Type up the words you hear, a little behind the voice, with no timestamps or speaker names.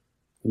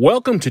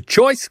Welcome to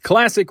Choice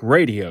Classic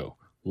Radio.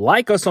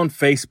 Like us on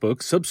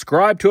Facebook,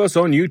 subscribe to us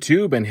on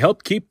YouTube, and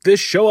help keep this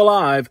show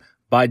alive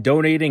by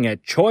donating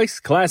at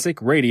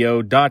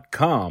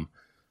choiceclassicradio.com.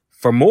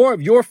 For more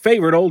of your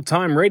favorite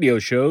old-time radio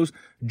shows,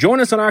 join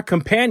us on our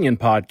companion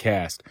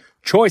podcast,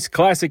 Choice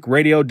Classic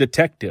Radio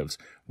Detectives,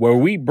 where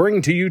we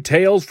bring to you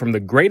tales from the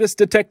greatest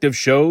detective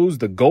shows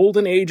the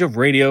golden age of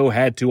radio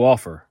had to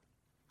offer.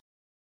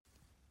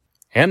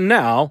 And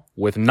now,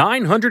 with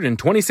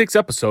 926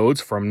 episodes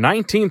from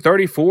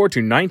 1934 to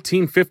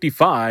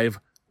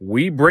 1955,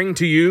 we bring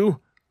to you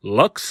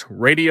Lux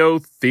Radio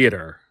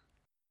Theater.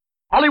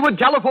 Hollywood,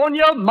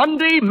 California,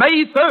 Monday,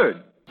 May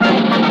 3rd.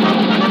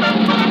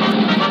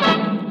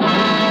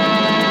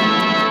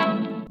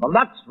 The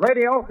Lux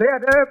Radio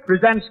Theater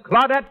presents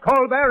Claudette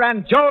Colbert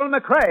and Joel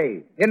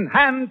McCrea in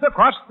Hands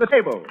Across the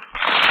Table.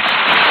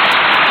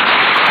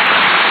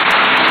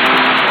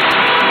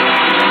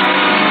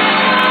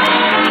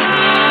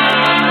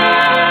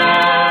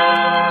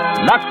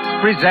 Lux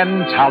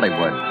presents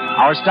Hollywood.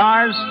 Our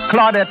stars,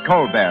 Claudette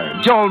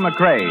Colbert, Joel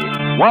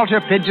McCrea,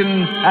 Walter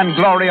Pidgeon, and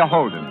Gloria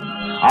Holden.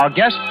 Our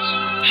guests,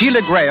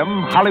 Sheila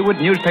Graham, Hollywood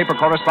newspaper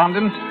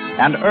correspondent,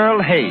 and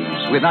Earl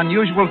Hayes, with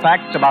unusual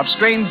facts about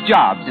strange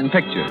jobs in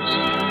pictures.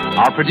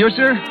 Our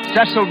producer,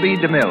 Cecil B.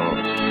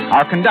 DeMille.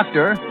 Our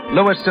conductor,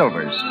 Louis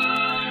Silvers.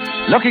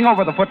 Looking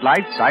over the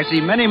footlights, I see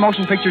many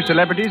motion picture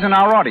celebrities in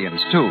our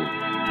audience, too.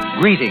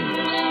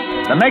 Greetings.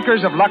 The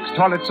makers of Lux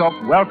Toilet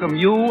Soap welcome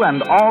you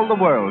and all the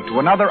world to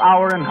another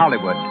hour in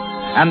Hollywood.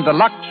 And the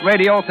Lux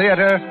Radio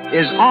Theater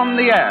is on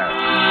the air.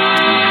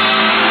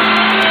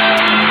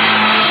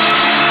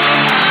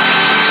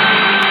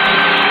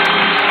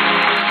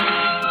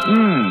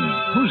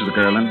 Who's the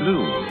girl in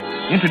blue?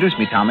 Introduce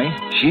me, Tommy.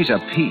 She's a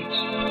peach.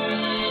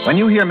 When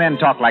you hear men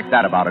talk like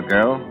that about a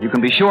girl, you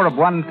can be sure of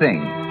one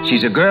thing.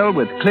 She's a girl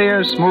with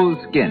clear, smooth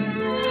skin.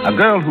 A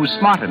girl who's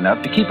smart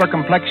enough to keep her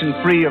complexion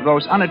free of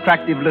those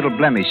unattractive little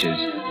blemishes,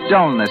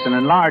 dullness, and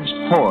enlarged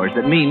pores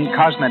that mean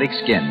cosmetic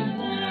skin.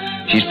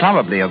 She's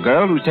probably a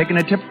girl who's taken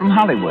a tip from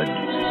Hollywood,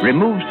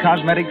 removed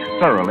cosmetics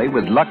thoroughly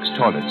with Lux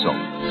Toilet Soap.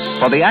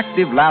 For the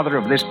active lather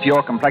of this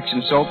pure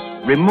complexion soap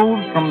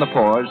removed from the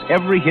pores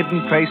every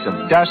hidden trace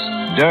of dust,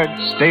 dirt,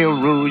 stale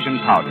rouge, and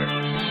powder.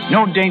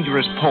 No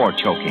dangerous pore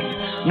choking,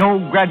 no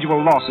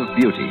gradual loss of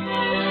beauty.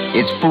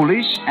 It's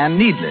foolish and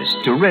needless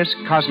to risk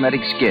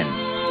cosmetic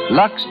skin.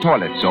 Lux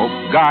Toilet Soap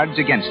guards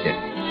against it.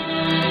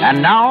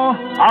 And now,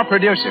 our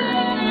producer.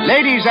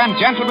 Ladies and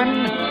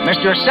gentlemen,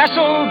 Mr.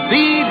 Cecil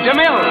B.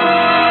 DeMille.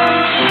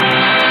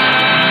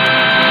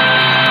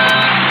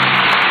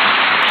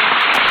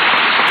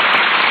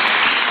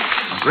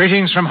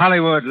 Greetings from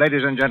Hollywood,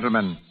 ladies and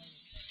gentlemen.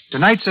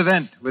 Tonight's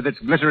event, with its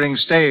glittering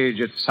stage,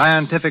 its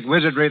scientific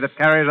wizardry that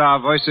carries our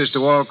voices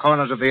to all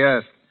corners of the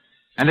earth,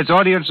 and its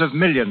audience of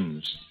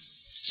millions,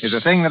 is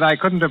a thing that I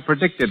couldn't have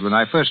predicted when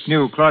I first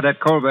knew Claudette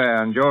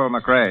Colbert and Joel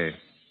McCrea.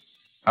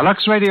 A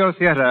Lux Radio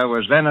Theater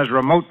was then as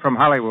remote from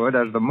Hollywood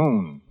as the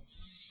moon.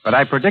 But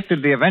I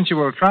predicted the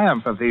eventual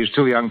triumph of these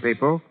two young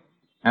people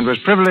and was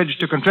privileged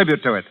to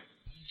contribute to it.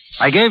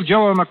 I gave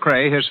Joel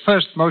McCrea his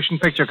first motion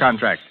picture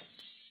contract.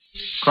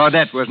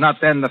 Claudette was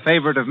not then the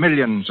favorite of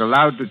millions,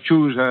 allowed to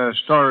choose her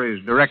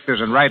stories,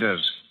 directors, and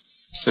writers.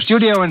 The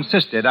studio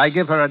insisted I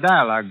give her a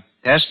dialogue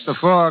test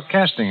before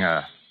casting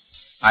her.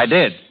 I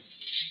did,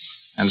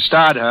 and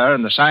starred her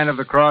in The Sign of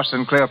the Cross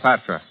and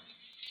Cleopatra.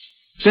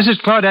 This is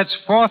Claudette's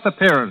fourth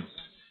appearance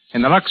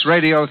in the Lux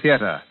Radio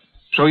Theater.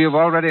 So you've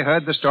already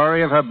heard the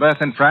story of her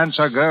birth in France,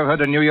 her girlhood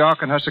in New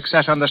York, and her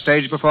success on the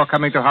stage before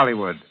coming to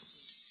Hollywood.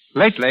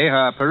 Lately,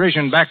 her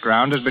Parisian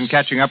background has been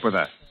catching up with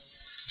her.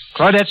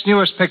 Claudette's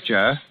newest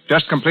picture,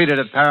 just completed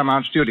at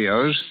Paramount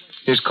Studios,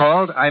 is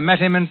called I Met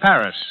Him in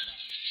Paris.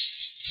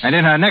 And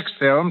in her next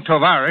film,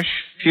 Tovarish,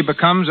 she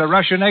becomes a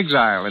Russian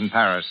exile in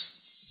Paris.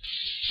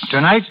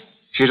 Tonight,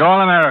 she's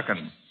all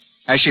American,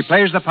 as she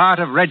plays the part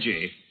of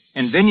Reggie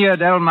in Vinya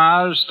Del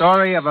Mar's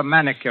story of a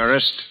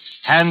manicurist,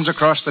 Hands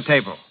Across the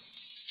Table.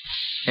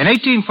 In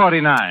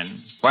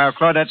 1849, while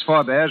Claudette's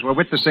forebears were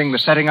witnessing the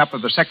setting up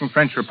of the Second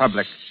French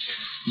Republic,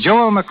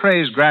 Joel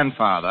McCrea's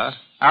grandfather,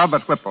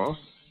 Albert Whipple,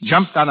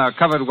 jumped on a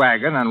covered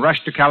wagon and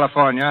rushed to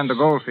California and the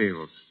gold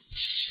fields.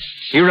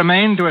 He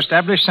remained to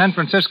establish San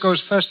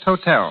Francisco's first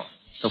hotel,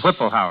 the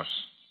Whipple House.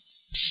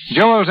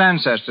 Joel's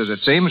ancestors,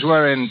 it seems,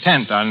 were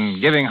intent on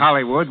giving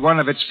Hollywood one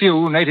of its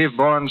few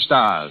native-born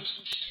stars.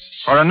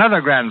 For another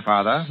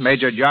grandfather,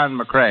 Major John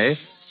McCrea,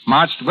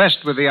 marched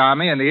west with the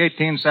Army in the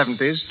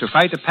 1870s to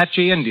fight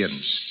Apache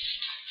Indians.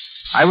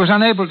 I was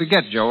unable to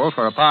get Joel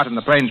for a part in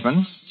The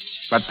Plainsman,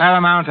 but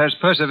Paramount has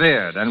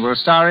persevered and will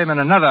star him in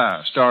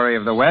another story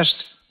of the West,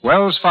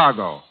 Wells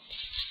Fargo.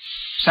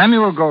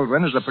 Samuel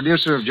Goldwyn is the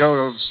producer of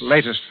Joel's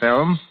latest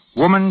film,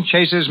 Woman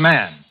Chases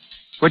Man,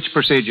 which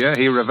procedure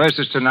he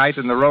reverses tonight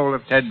in the role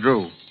of Ted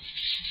Drew.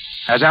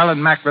 As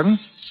Alan Macklin,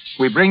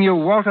 we bring you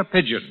Walter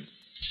Pidgeon,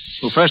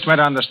 who first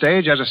went on the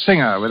stage as a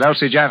singer with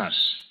Elsie Janis.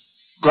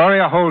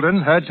 Gloria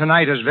Holden, heard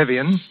tonight as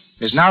Vivian,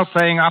 is now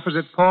playing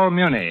opposite Paul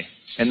Muni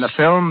in the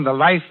film The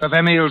Life of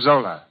Emile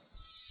Zola.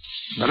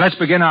 But let's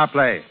begin our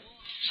play.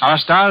 Our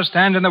stars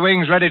stand in the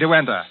wings ready to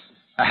enter.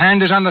 A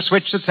hand is on the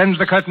switch that sends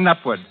the curtain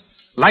upward.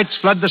 Lights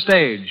flood the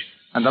stage.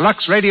 And the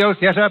Lux Radio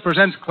Theater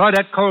presents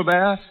Claudette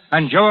Colbert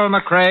and Joel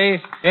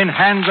McRae in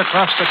Hands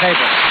Across the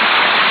Table.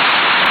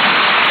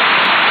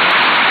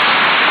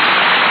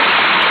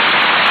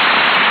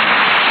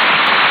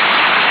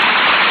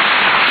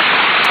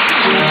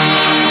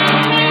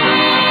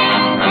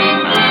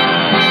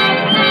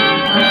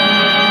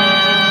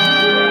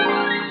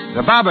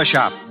 The barber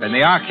shop in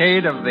the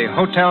arcade of the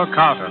Hotel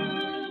Carlton.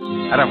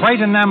 At a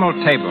white enamel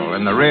table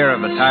in the rear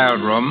of the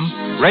tiled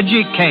room,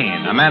 Reggie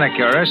Kane, a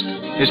manicurist,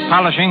 is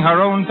polishing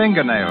her own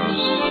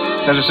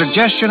fingernails. There's a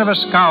suggestion of a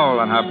scowl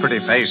on her pretty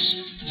face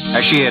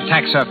as she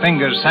attacks her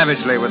fingers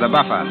savagely with a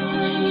buffer.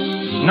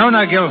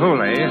 Nona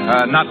Gilhooly,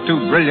 her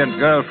not-too-brilliant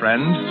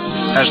girlfriend,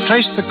 has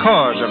traced the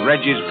cause of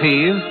Reggie's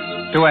peeve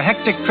to a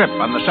hectic trip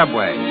on the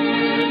subway.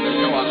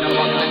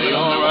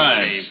 All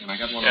right.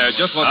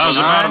 How's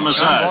about a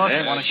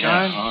massage? Want a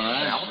shine? All right.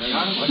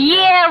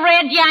 Yeah,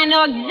 Reggie, I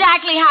know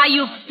exactly how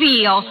you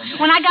feel.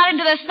 When I got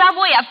into the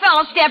subway, a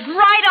fellow stepped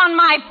right on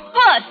my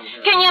foot.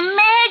 Can you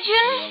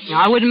imagine?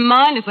 I wouldn't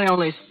mind if they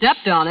only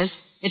stepped on it.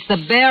 It's the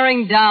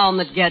bearing down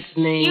that gets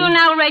me. You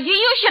know, Reggie,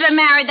 you should have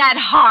married that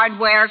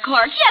hardware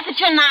clerk. He had such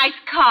a nice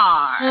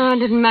car. Oh, it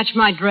didn't match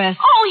my dress.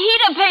 Oh,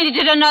 he'd have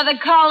painted it another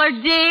color,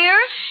 dear.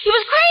 He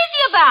was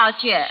crazy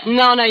about you.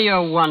 Nona,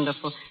 you're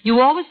wonderful. You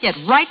always get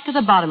right to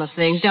the bottom of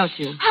things, don't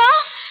you?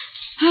 Huh?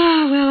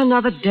 Oh, well,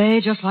 another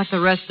day just like the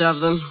rest of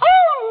them.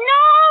 Oh,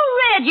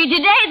 no, Reggie.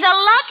 Today's a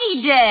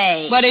lucky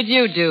day. What did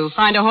you do?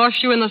 Find a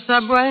horseshoe in the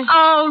subway?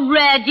 Oh,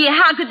 Reggie,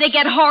 how could they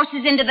get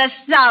horses into the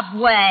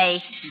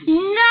subway?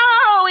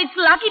 No, it's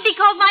lucky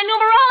because my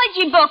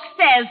numerology book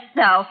says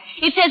so.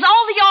 It says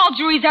all the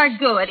algeries are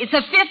good. It's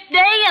the 5th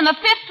day and the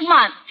 5th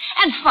month.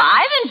 And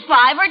 5 and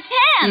 5 are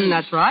 10.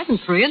 That's right. And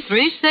 3 and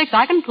 3 is 6.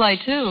 I can play,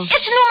 too.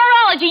 It's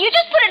numerology. You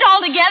just put it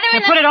all together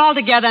and... Put it all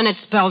together and it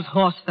spells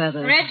horse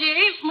feathers.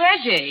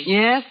 Reggie.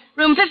 Yes?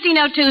 Room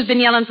 1502's been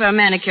yelling for a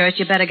manicurist.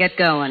 You better get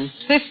going.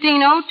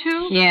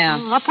 1502?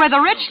 Yeah. Up where the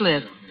rich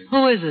live.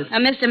 Who is it?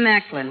 Mr.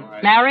 Macklin.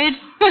 Married?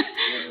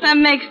 That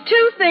makes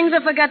 2 things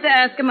I forgot to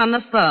ask him on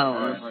the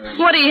phone.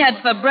 What he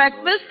had for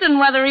breakfast and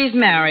whether he's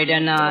married or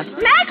not.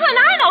 Macklin,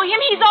 I know him.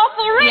 He's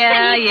awful rich.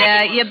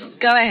 Yeah. You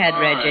go ahead,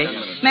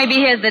 Reggie. Maybe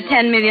here's the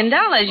 $10 million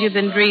you've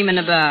been dreaming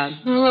about.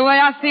 Well, the way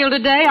I feel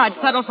today, I'd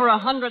settle for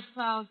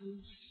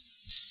 100,000.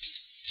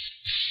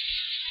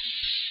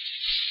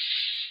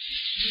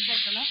 You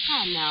take the left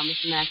hand now,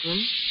 Mr.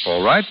 Macklin.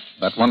 All right.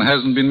 That one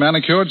hasn't been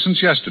manicured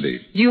since yesterday.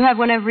 Do you have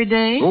one every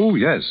day? Oh,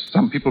 yes.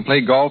 Some people play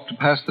golf to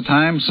pass the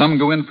time. Some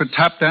go in for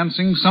tap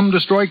dancing. Some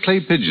destroy clay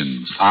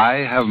pigeons.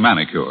 I have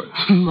manicures.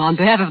 On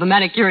behalf of the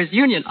Manicurists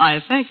Union, I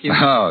thank you.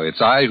 Oh,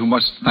 it's I who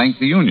must thank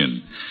the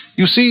union.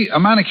 You see, a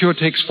manicure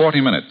takes 40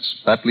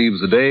 minutes. That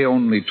leaves the day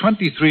only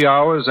 23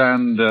 hours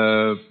and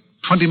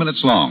 20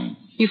 minutes long.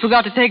 You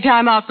forgot to take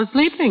time out for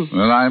sleeping.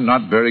 Well, I'm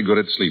not very good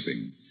at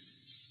sleeping.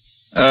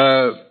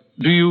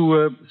 Do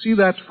you see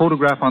that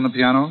photograph on the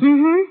piano?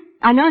 Mm-hmm.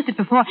 I noticed it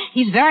before.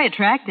 He's very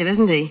attractive,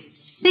 isn't he?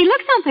 He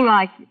looks something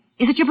like...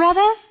 Is it your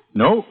brother?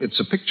 No, it's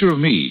a picture of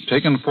me,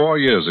 taken 4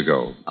 years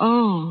ago.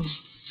 Oh.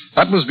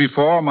 That was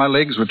before my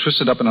legs were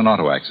twisted up in an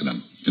auto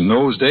accident. In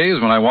those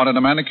days, when I wanted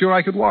a manicure,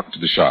 I could walk to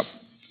the shop.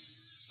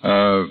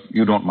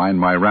 You don't mind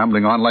my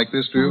rambling on like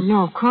this, do you?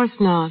 No, of course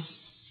not.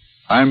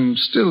 I'm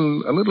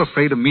still a little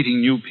afraid of meeting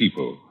new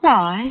people.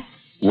 Why?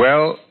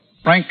 Well,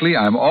 frankly,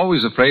 I'm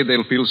always afraid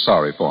they'll feel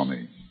sorry for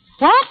me.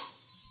 What?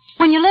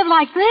 When you live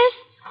like this?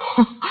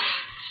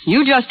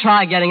 You just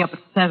try getting up at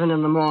 7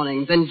 in the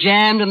morning, then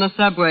jammed in the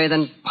subway,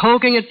 then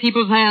poking at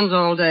people's hands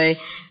all day,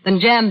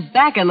 then jammed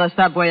back in the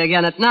subway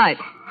again at night.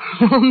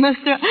 Oh,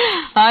 mister,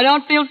 I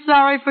don't feel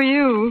sorry for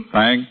you.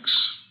 Thanks.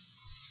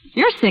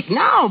 You're sick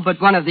now,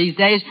 but one of these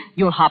days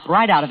you'll hop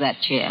right out of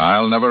that chair.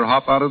 I'll never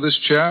hop out of this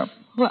chair.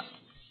 What?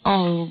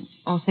 Oh,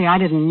 say, I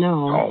didn't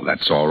know. Oh,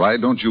 that's all right.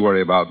 Don't you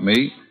worry about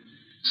me.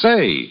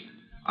 Say,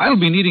 I'll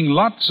be needing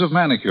lots of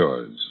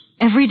manicures.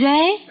 Every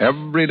day?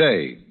 Every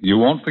day. You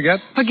won't forget?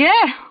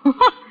 Forget?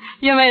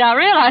 You may not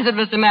realize it,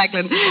 Mr.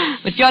 Macklin,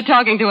 but you're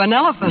talking to an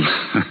elephant.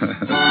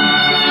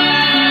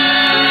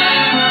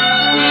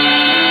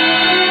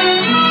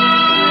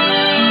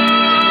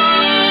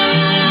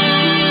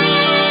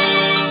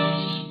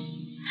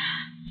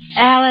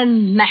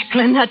 Alan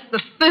Macklin, that's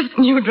the 5th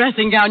new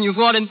dressing gown you've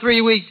worn in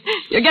 3 weeks.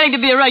 You're getting to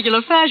be a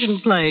regular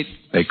fashion plate.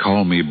 They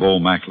call me Bo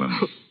Macklin.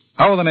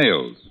 How are the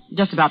nails?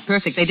 Just about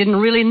perfect. They didn't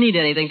really need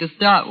anything to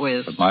start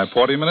with. But my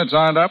 40 minutes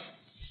aren't up?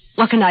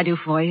 What can I do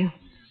for you?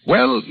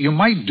 Well, you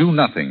might do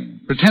nothing.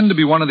 Pretend to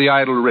be one of the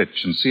idle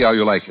rich and see how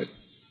you like it.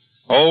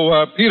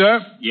 Oh, Peter.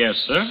 Yes,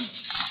 sir?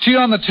 Tea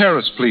on the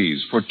terrace,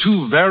 please, for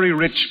 2 very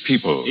rich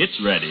people. It's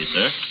ready,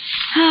 sir.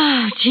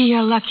 Oh, gee,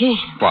 you're lucky.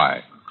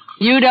 Why?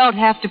 You don't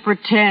have to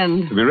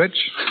pretend. To be rich?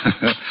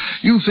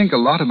 You think a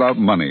lot about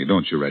money,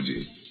 don't you,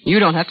 Reggie? You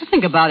don't have to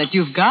think about it.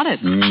 You've got it.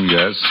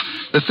 Yes.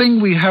 The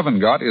thing we haven't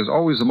got is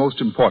always the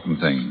most important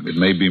thing. It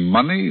may be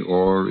money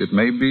or it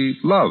may be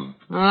love.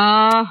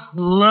 Love.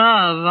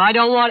 I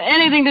don't want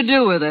anything to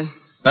do with it.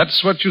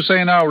 That's what you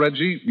say now,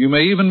 Reggie. You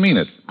may even mean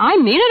it. I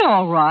mean it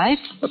all right.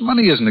 But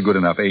money isn't a good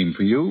enough aim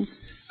for you.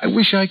 I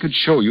wish I could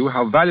show you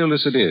how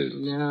valueless it is.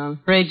 No, I'm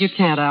afraid you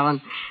can't,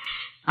 Alan.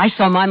 I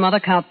saw my mother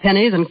count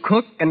pennies and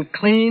cook and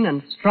clean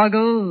and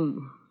struggle.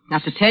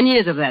 After 10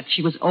 years of that,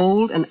 she was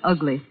old and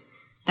ugly.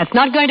 That's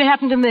not going to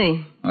happen to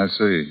me. I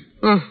see.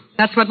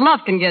 That's what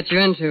love can get you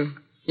into.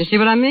 You see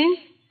what I mean?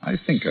 I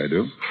think I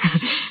do.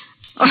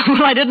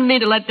 Well, I didn't mean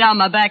to let down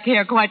my back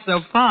hair quite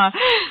so far.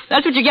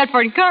 That's what you get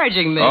for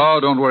encouraging me. Oh,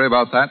 don't worry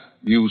about that.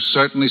 You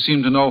certainly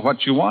seem to know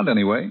what you want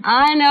anyway.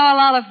 I know a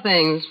lot of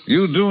things.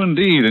 You do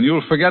indeed, and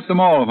you'll forget them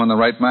all when the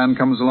right man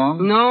comes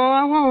along. No,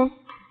 I won't.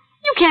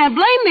 You can't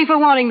blame me for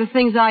wanting the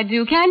things I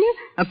do, can you?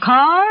 A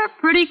car,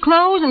 pretty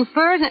clothes, and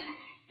furs.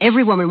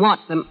 Every woman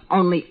wants them,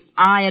 only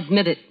I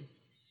admit it.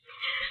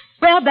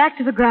 Well, back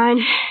to the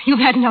grind. You've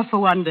had enough for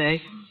one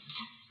day.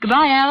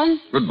 Goodbye, Alan.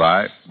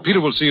 Goodbye. Peter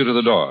will see you to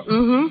the door.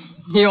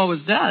 Mm-hmm. He always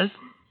does.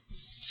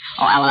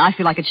 Oh, Alan, I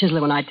feel like a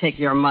chiseler when I take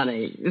your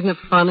money. Isn't it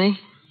funny?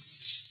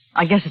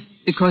 I guess it's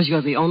because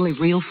you're the only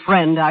real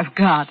friend I've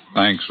got.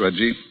 Thanks,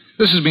 Reggie.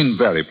 This has been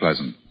very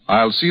pleasant.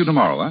 I'll see you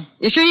tomorrow, eh?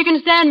 You sure you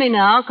can stand me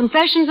now?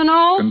 Confessions and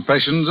all?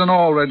 Confessions and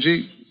all,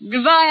 Reggie.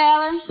 Goodbye,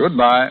 Alan.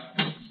 Goodbye.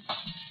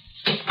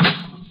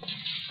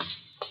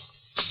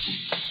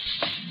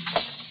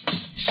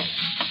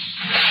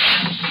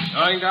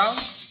 Going down?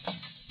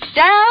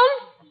 Down?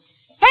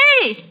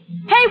 Hey!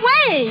 Hey,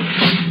 wait!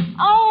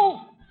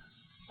 Oh.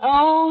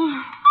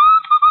 Oh.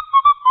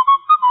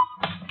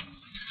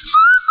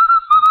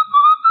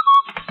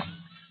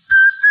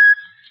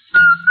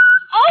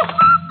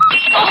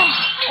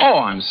 Oh,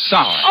 I'm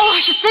sorry. Oh,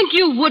 I should think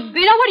you would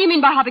be. Now, what do you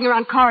mean by hopping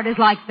around corridors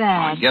like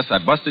that? I guess I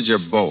busted your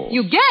bowl.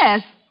 You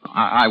guessed?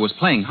 I was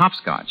playing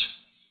hopscotch.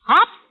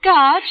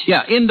 Hopscotch?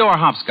 Yeah, indoor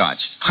hopscotch.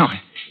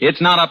 It's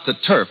not up to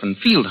turf and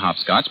field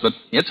hopscotch, but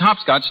it's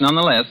hopscotch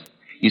nonetheless.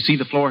 You see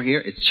the floor here?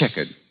 It's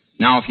checkered.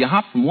 Now, if you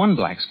hop from one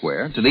black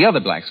square to the other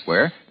black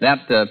square,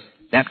 that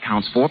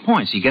counts 4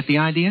 points. You get the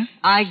idea?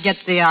 I get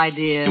the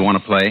idea. You want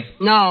to play?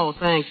 No,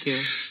 thank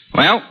you.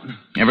 Well,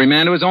 every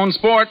man to his own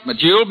sport, but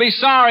you'll be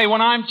sorry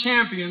when I'm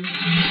champion.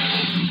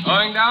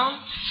 Going down?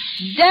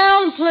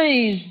 Down,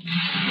 please.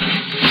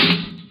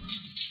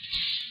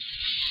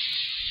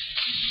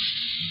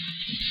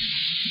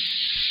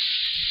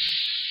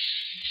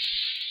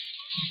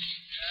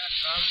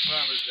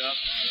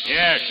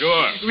 Yeah,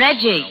 sure.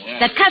 Reggie,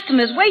 that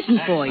customer's waiting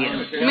for you.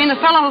 You mean the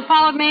fellow who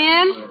followed me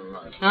in?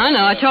 I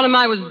know. I told him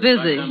I was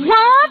busy.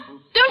 What?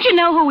 Don't you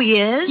know who he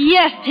is?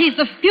 Yes, he's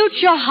the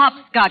future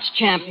hopscotch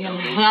champion.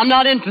 And I'm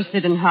not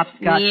interested in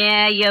hopscotch.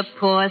 Yeah, you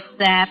poor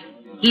sap.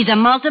 He's a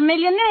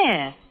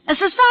multimillionaire. A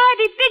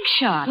society big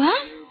shot.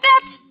 What?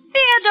 That's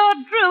Theodore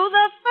Drew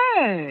the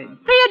Third.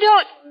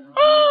 Theodore...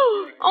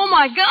 Oh,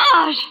 my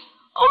gosh.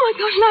 Oh, my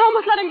gosh, now I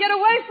must let him get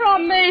away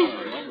from me.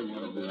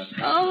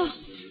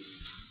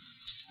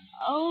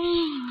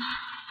 Oh,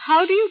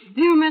 how do you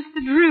do,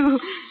 Mr. Drew?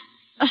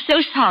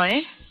 So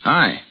sorry.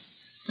 Hi.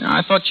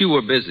 I thought you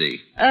were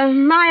busy.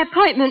 My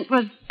appointment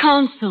was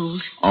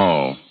canceled.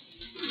 Oh.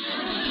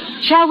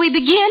 Shall we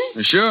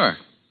begin? Sure.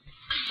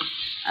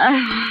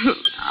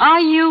 Are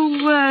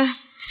you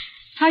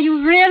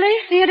really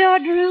Theodore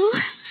Drew?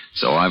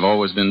 So I've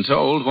always been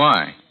told.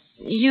 Why?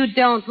 You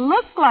don't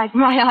look like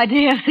my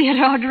idea of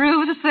Theodore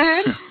Drew the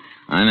Third.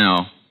 I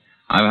know.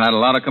 I've had a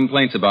lot of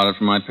complaints about it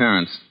from my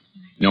parents.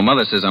 You know,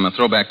 Mother says I'm a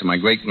throwback to my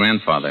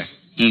great-grandfather.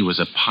 He was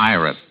a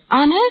pirate.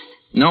 Honest?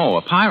 No,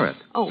 a pirate.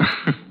 Oh.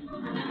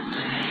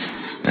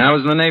 I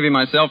was in the Navy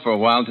myself for a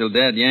while till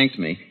Dad yanked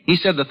me. He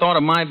said the thought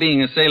of my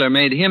being a sailor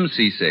made him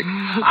seasick.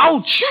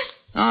 Ouch!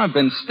 I've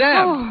been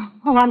stabbed.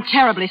 Oh, I'm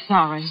terribly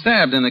sorry.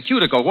 Stabbed in the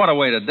cuticle. What a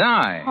way to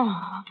die.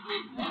 Oh.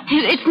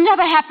 It's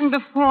never happened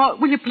before.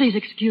 Will you please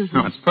excuse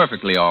me? No, it's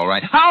perfectly all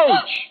right.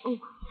 Ouch!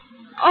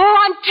 Oh,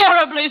 I'm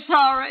terribly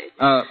sorry.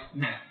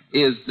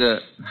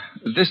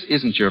 This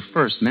isn't your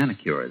first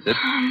manicure, is it?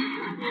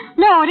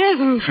 No, it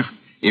isn't.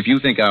 If you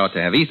think I ought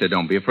to have ether,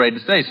 don't be afraid to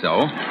say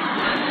so.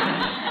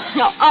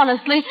 No,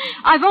 honestly,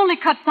 I've only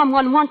cut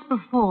someone once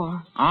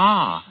before.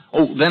 Ah.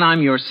 Oh, then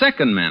I'm your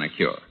second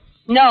manicure.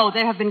 No,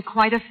 there have been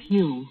quite a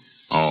few.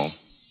 Oh.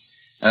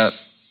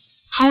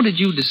 How did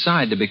you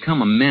decide to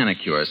become a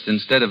manicurist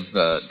instead of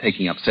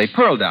taking up, say,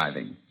 pearl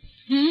diving?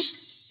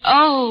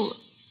 Oh,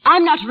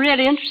 I'm not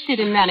really interested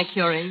in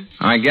manicuring.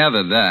 I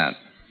gathered that.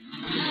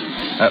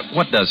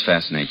 What does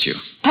fascinate you?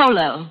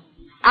 Polo.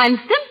 I'm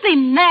simply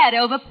mad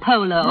over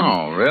polo.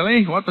 Oh,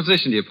 really? What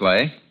position do you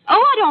play? Oh,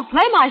 I don't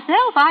play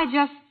myself. I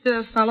just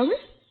follow it.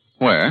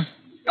 Where?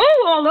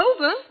 Oh, all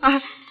over.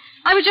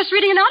 I was just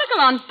reading an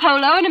article on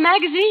polo in a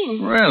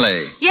magazine.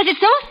 Really? Yes, it's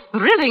so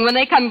thrilling when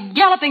they come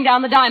galloping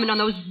down the diamond on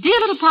those dear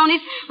little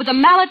ponies with the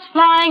mallets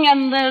flying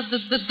and the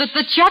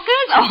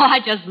chuckers. Oh, I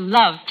just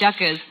love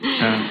chuckers.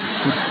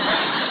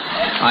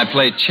 I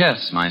play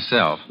chess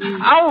myself.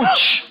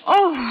 Ouch!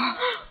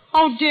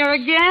 Oh, dear,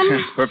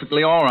 again?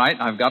 Perfectly all right.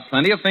 I've got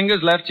plenty of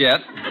fingers left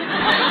yet.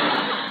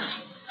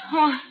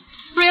 Oh,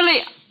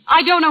 really,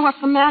 I don't know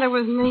what's the matter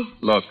with me.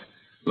 Look,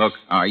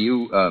 are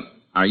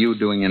you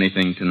doing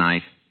anything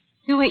tonight?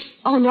 You ain't...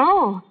 Oh,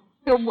 no.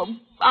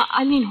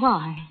 I mean,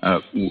 why?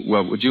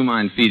 Well, would you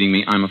mind feeding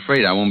me? I'm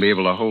afraid I won't be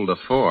able to hold a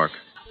fork.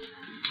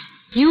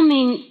 You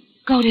mean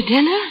go to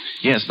dinner?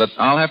 Yes, but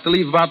I'll have to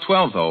leave about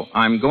 12, though.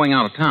 I'm going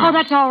out of town. Oh,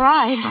 that's all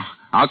right.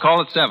 I'll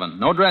call at 7.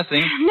 No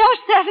dressing. No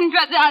 7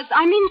 dressing.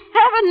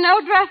 7,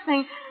 no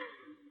dressing.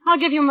 I'll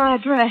give you my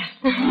address.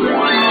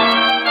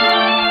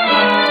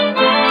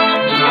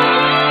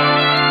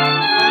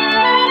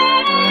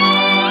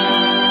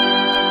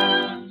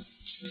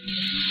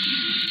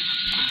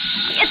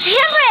 It's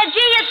him,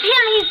 Reggie. It's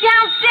him. He's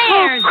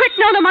downstairs. Oh, quick,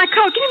 no, my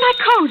coat. Give me my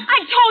coat. I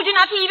told you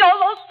not to eat all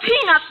those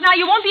peanuts. Now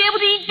you won't be able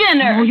to eat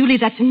dinner. Oh, you leave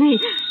that to me.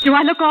 Do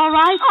I look all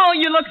right? Oh,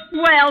 you look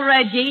swell,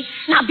 Reggie.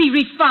 Now be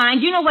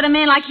refined. You know what a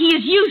man like he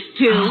is used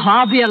to. Oh,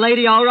 I'll be a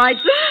lady, all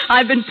right.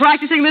 I've been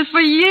practicing this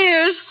for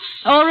years.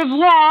 Au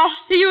revoir.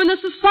 See you in the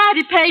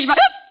society page.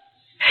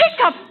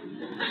 Hiccup.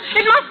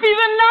 It must be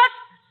the nuts.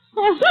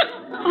 Oh,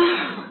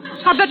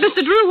 I bet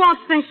Mr. Drew won't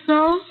think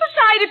so.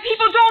 Society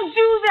people don't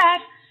do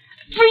that.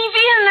 Breathe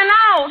in and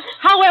out.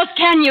 How else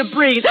can you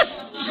breathe?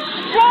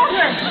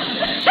 Water.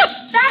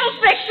 That'll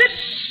fix it.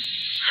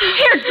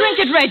 Here, drink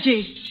it,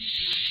 Reggie.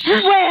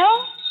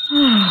 Well?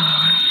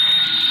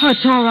 Oh,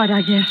 it's all right,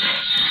 I guess.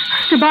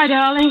 Goodbye,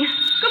 darling.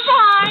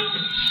 Goodbye.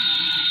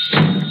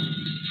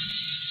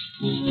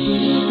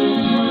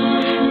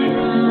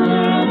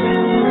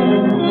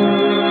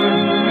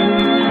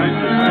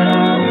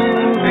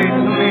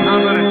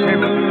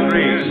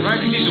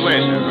 Right this way,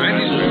 sir. Right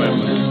this way.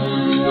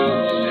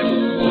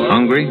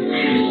 Hungry?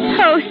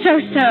 Oh,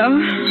 so.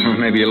 Well,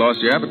 maybe you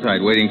lost your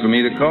appetite waiting for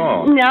me to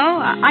call.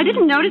 No, I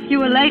didn't notice you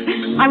were late.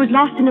 I was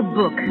lost in a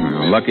book.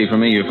 Well, lucky for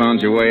me you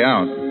found your way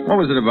out. What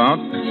was it about?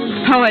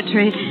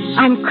 Poetry.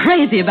 I'm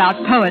crazy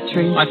about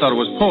poetry. I thought it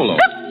was polo.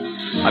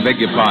 I beg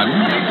your pardon?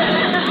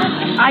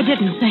 I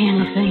didn't say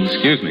anything.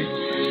 Excuse me.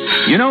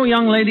 You know,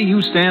 young lady,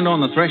 you stand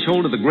on the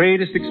threshold of the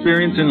greatest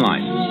experience in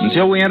life.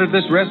 Until we entered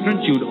this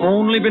restaurant, you'd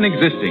only been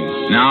existing.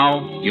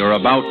 Now, you're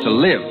about to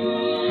live.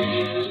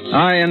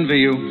 I envy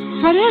you.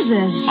 What is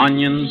it?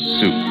 Onion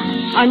soup.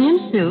 Onion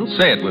soup?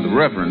 Say it with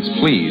reverence,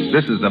 please.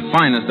 This is the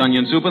finest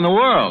onion soup in the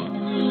world.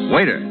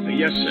 Waiter.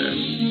 Yes, sir.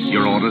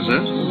 Your order,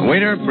 sir?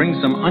 Waiter,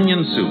 bring some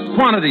onion soup.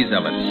 Quantities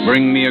of it.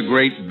 Bring me a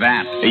great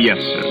vat. Yes,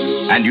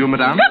 sir. And you,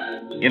 madame?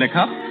 In a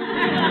cup?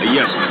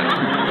 Yes,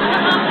 madame.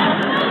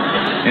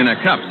 In a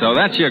cup, so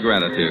that's your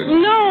gratitude.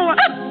 No.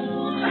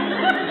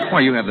 Why,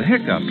 you have the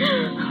hiccup.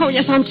 Oh,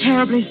 yes, I'm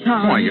terribly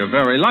sorry. Why, you're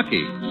very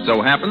lucky.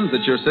 So happens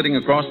that you're sitting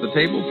across the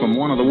table from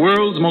one of the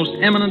world's most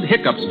eminent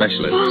hiccup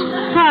specialists.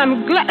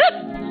 I'm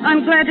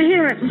glad to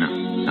hear it.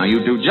 Now you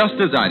do just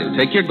as I do.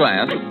 Take your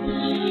glass.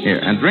 Here,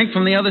 and drink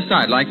from the other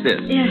side like this.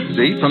 Yeah.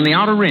 See, from the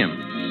outer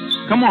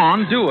rim. Come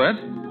on, do it.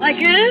 Like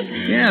this?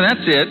 Yeah,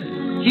 that's it.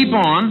 Keep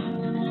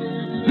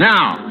on.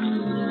 Now.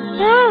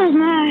 Oh,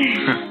 my.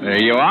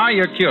 There you are.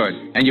 You're cured.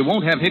 And you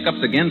won't have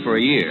hiccups again for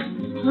a year.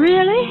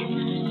 Really?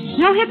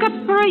 No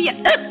hiccups for a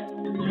year?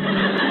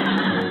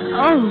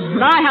 Oh,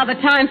 my, how the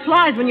time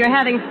flies when you're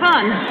having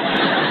fun.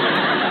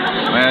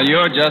 Well,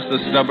 you're just a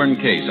stubborn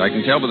case. I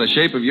can tell by the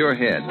shape of your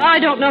head. I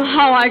don't know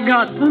how I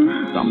got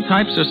them. Some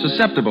types are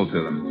susceptible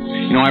to them.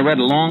 You know, I read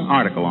a long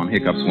article on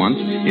hiccups once.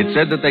 It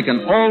said that they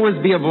can always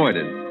be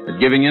avoided, that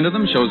giving in to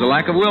them shows a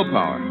lack of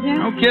willpower. Yeah?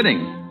 No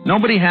kidding.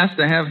 Nobody has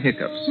to have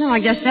hiccups. No, I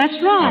guess that's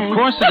right. Of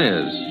course it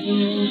is.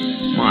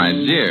 My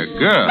dear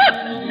girl.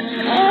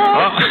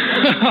 Oh.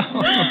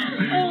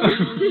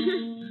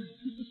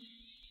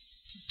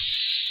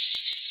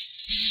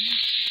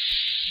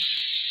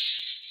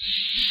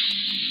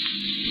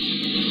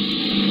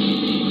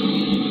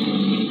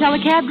 Tell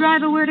a cab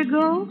driver where to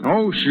go?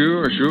 Oh,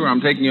 sure.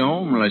 I'm taking you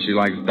home unless you'd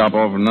like to stop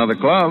off at another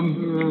club.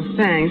 Oh,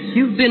 thanks.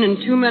 You've been in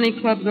too many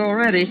clubs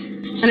already.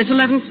 And it's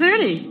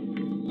 11:30.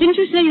 Didn't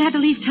you say you had to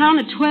leave town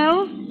at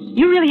 12?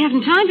 You really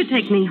haven't time to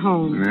take me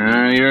home.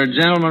 You're a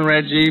gentleman,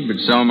 Reggie, but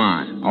so am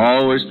I.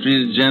 Always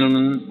treat a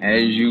gentleman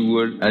as you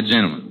would a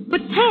gentleman. But,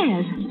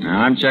 Ted...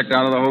 Now, I'm checked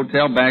out of the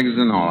hotel, bags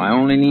and all. I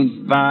only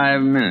need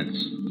 5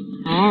 minutes.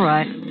 All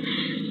right.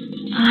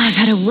 I've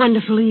had a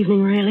wonderful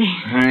evening, really.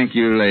 Thank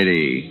you,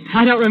 lady.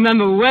 I don't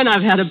remember when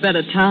I've had a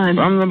better time.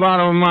 From the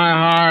bottom of my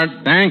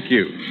heart, thank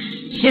you.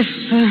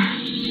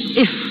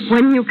 If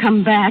when you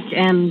come back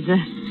and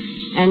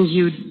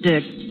you'd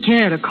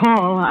care to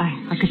call,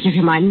 I could give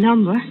you my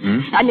number.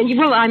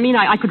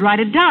 I could write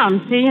it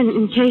down, see,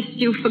 in case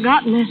you've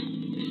forgotten it.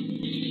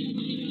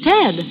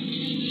 Ted.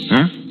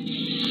 Huh?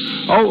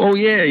 Oh,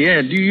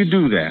 yeah. Do you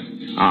do that?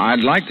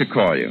 I'd like to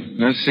call you.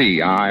 Let's see.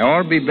 I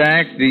ought to be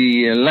back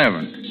the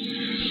 11th.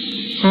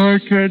 I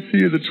can't see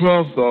you the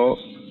 12th, though.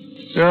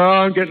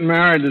 I'm getting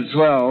married the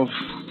 12th.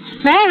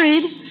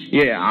 Married?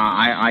 Yeah,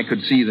 I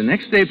could see you the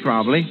next day,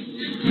 probably.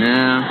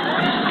 Yeah,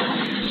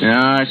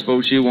 I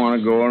suppose you want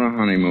to go on a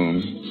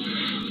honeymoon.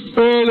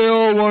 Oh, they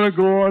all want to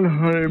go on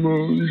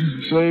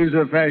honeymoons. Slaves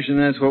of fashion,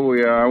 that's what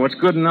we are. What's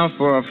good enough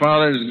for our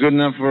fathers is good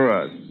enough for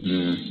us.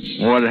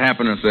 Yeah. What'd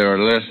happen if there were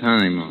less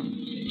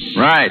honeymoons?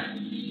 Right.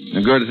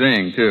 A good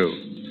thing, too.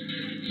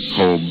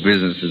 Whole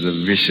business is a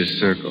vicious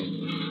circle.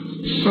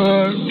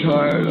 I'm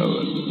tired of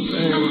it.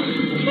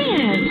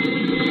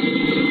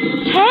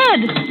 Ted,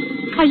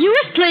 are you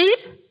asleep?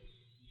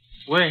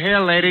 We're here,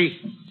 lady.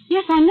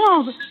 Yes, I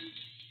know, but...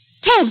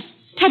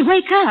 Ted,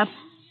 wake up.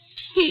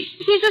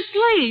 He's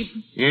asleep.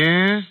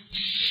 Yeah?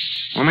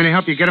 Want me to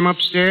help you get him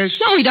upstairs?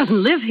 No, he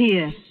doesn't live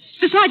here.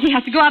 Besides, he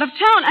has to go out of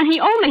town, and he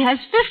only has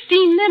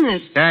 15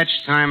 minutes.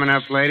 That's time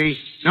enough, lady.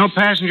 No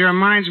passenger of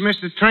mine's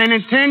missed a train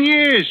in 10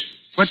 years.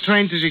 What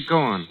train does he go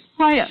on?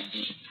 Why,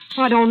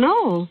 I don't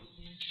know.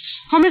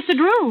 Oh, Mr.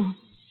 Drew.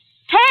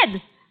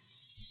 Ted!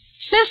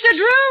 Mr.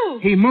 Drew!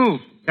 He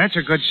moved. That's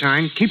a good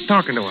sign. Keep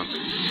talking to him.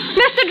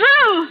 Mr.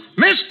 Drew!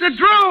 Mr.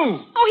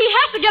 Drew! Oh, he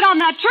has to get on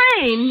that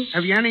train.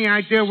 Have you any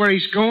idea where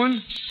he's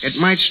going? It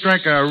might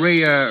strike a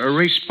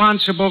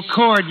responsible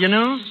chord, you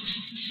know?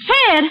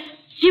 Ted,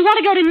 do you want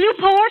to go to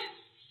Newport?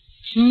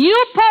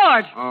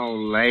 Newport! Oh,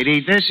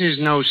 lady, this is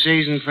no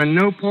season for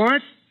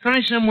Newport.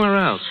 Try somewhere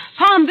else.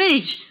 Palm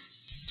Beach.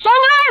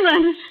 Long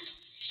Island.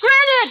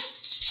 Greenwich.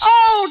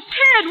 Oh,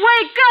 Ted,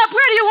 wake up.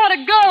 Where do you want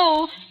to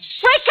go?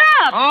 Wake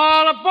up!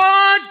 All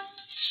aboard!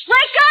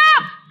 Wake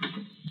up!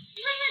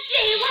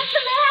 Gee, what's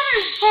the matter?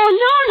 Oh,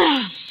 Nona.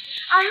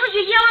 I heard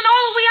you yelling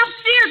all the way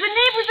upstairs. The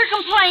neighbors are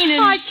complaining.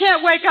 I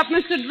can't wake up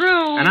Mr.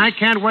 Drew. And I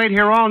can't wait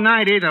here all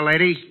night either,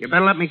 lady. You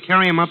better let me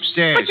carry him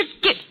upstairs. But you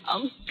get...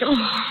 Oh,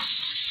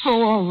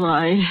 all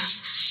right.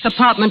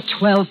 Apartment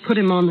 12, put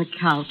him on the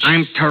couch.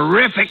 I'm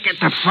terrific at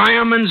the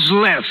fireman's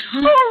lift.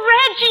 Oh,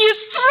 Reggie, it's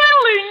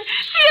thrilling.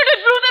 Theodore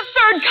Drew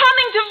III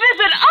coming to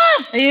visit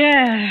us.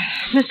 Yeah.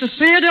 Mr.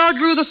 Theodore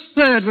Drew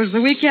III was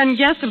the weekend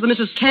guest of the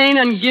Mrs. Kane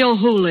and Gil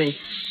Hooley.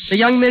 The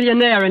young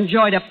millionaire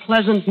enjoyed a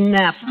pleasant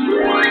nap.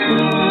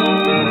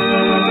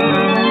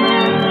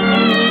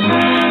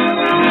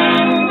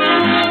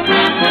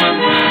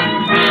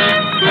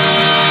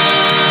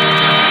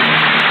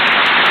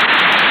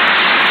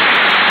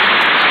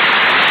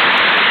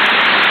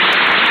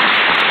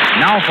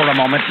 Now, for a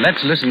moment,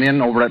 let's listen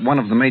in over at one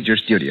of the major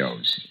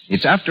studios.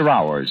 It's after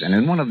hours, and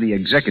in one of the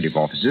executive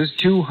offices,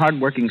 two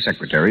hard-working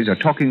secretaries are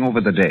talking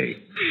over the day.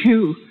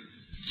 Phew.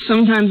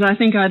 Sometimes I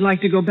think I'd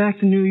like to go back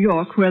to New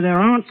York where there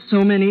aren't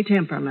so many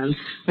temperaments.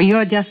 Well,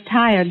 you're just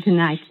tired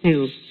tonight,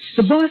 Sue.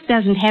 The boss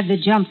doesn't have the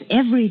jumps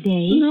every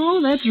day.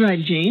 No, that's right,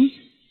 Jane.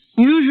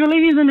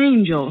 Usually he's an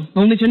angel.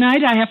 Only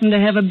tonight I happen to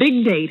have a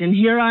big date, and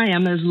here I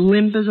am as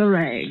limp as a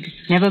rag.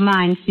 Never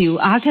mind, Sue.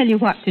 I'll tell you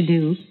what to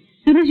do.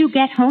 As soon as you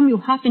get home, you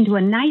hop into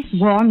a nice,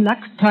 warm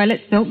Lux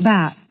toilet soap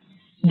bath.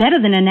 Better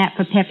than a nap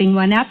for pepping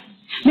one up.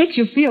 Makes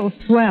you feel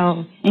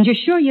swell. And you're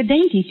sure you're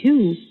dainty,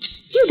 too.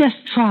 You just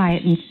try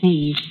it and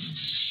see.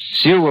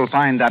 Sue will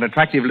find that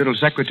attractive little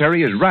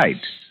secretary is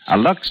right. A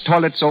Lux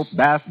toilet soap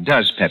bath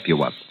does pep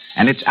you up.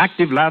 And its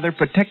active lather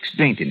protects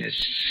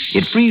daintiness.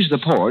 It frees the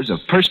pores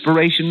of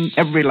perspiration,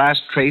 every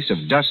last trace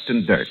of dust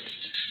and dirt.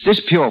 This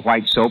pure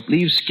white soap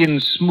leaves skin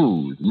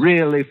smooth,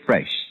 really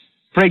fresh.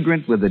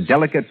 Fragrant with the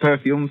delicate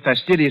perfume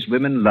fastidious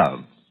women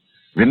love.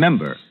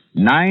 Remember,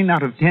 9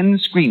 out of 10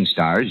 screen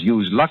stars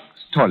use Lux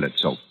toilet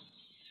soap.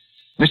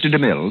 Mr.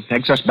 DeMille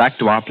takes us back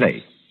to our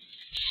play.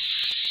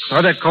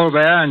 Odette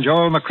Colbert and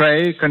Joel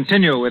McCrae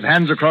continue with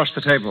Hands Across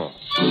the Table.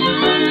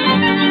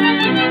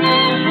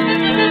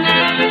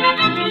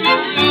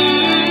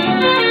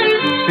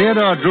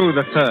 Theodore Drew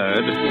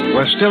III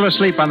was still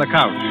asleep on the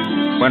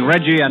couch when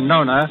Reggie and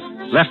Nona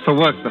left for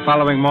work the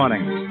following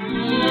morning.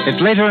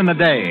 It's later in the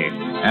day,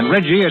 and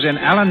Reggie is in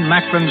Alan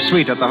Macklin's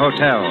suite at the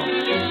hotel.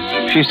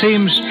 She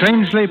seems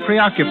strangely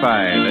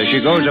preoccupied as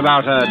she goes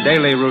about her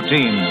daily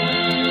routine.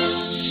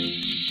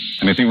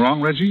 Anything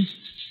wrong, Reggie?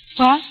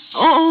 What?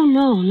 Oh,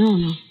 no.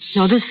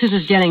 No, this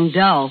is getting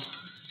dull.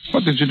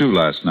 What did you do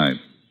last night?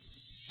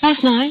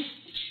 Last night?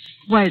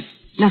 Why,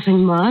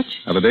 nothing much.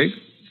 Have a date?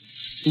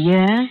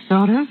 Yeah,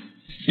 sort of.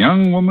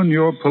 Young woman,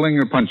 you're pulling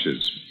your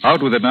punches.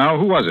 Out with it now.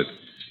 Who was it?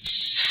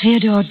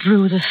 Theodore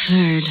Drew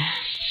III.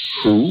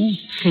 Who?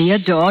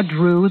 Theodore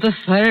Drew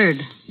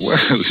III.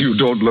 Well, you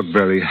don't look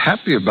very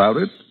happy about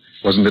it.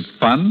 Wasn't it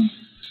fun?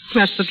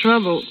 That's the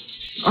trouble.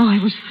 Oh,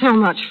 it was so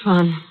much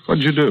fun.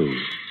 What'd you do?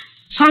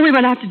 Oh, we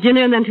went out to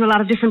dinner and then to a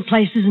lot of different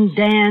places and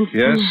danced.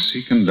 Yes,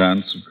 he can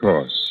dance, of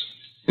course.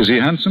 Is he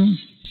handsome?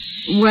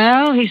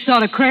 Well, he's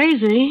sort of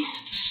crazy.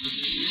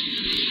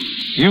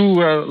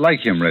 You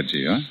like him,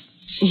 Reggie, huh?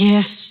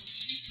 Yes.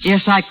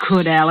 Yes, I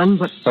could, Alan,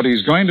 but... But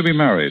he's going to be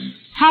married.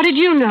 How did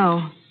you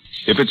know?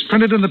 If it's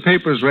printed in the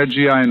papers,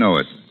 Reggie, I know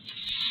it.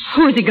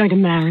 Who is he going to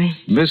marry?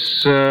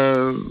 Miss,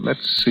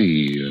 let's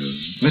see,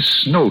 Miss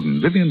Snowden,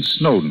 Vivian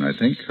Snowden, I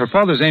think. Her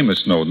father's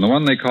Amos Snowden, the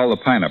one they call the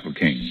Pineapple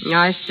King.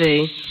 I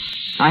see.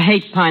 I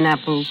hate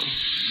pineapples.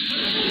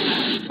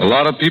 A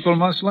lot of people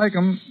must like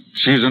him.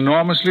 She's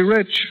enormously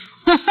rich.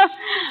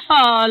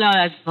 Oh, no,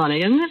 that's funny,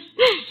 isn't it?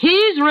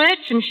 He's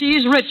rich and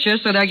she's richer,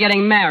 so they're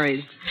getting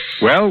married.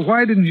 Well,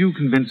 why didn't you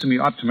convince him he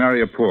ought to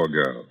marry a poor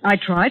girl? I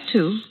tried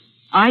to.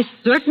 I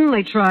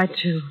certainly tried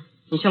to,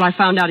 until I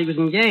found out he was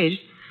engaged.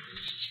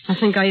 I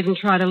think I even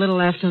tried a little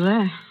after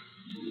that.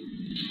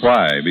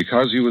 Why?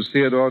 Because he was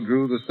Theodore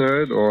Drew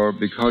III, or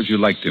because you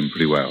liked him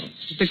pretty well?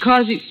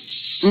 Because he...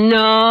 No,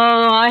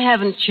 I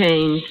haven't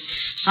changed.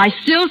 I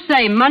still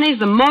say money's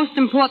the most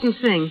important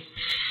thing.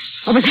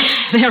 Oh, but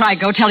there I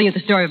go, telling you the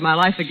story of my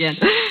life again.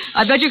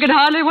 I bet you can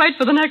hardly wait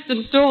for the next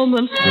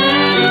installment.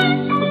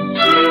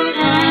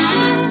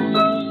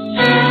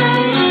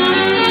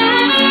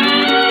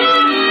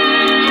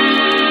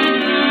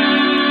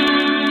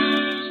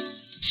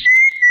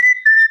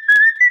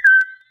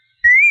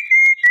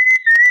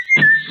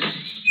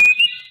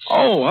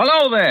 Oh,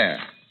 hello there.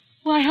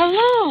 Why,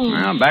 hello.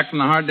 Well, back from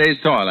the hard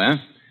day's toil, eh?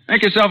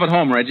 Make yourself at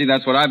home, Reggie.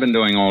 That's what I've been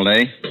doing all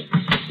day.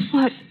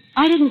 What?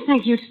 I didn't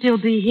think you'd still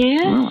be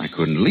here. Well, I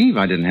couldn't leave.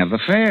 I didn't have the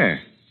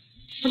fare.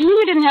 What do you mean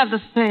you didn't have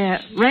the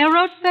fare?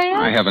 Railroad fare?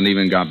 I haven't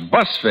even got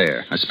bus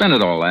fare. I spent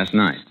it all last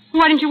night.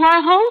 Why didn't you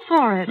wire home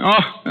for it?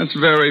 Oh, that's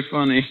very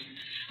funny.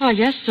 Oh, I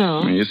guess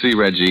so. You see,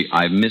 Reggie,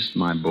 I've missed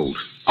my boat.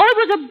 Oh, it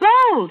was a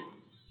boat.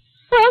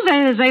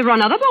 Well, they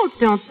run other boats,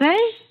 don't they?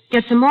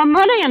 Get some more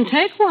money and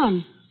take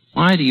one.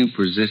 Why do you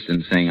persist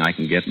in saying I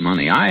can get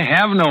money? I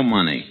have no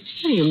money.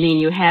 What do you mean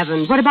you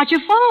haven't? What about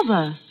your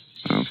father?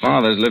 Well,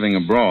 Father's living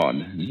abroad,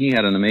 and he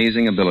had an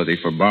amazing ability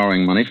for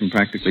borrowing money from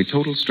practically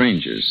total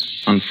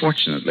strangers.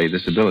 Unfortunately,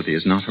 this ability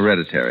is not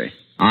hereditary.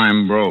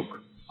 I'm broke.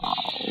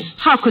 Oh,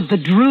 how could the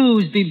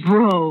Drews be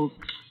broke?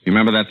 You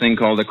remember that thing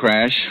called the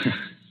crash?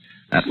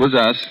 That was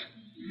us.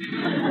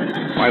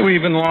 Why, we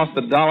even lost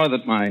the $1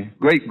 that my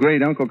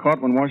great-great-uncle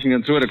caught when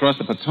Washington threw it across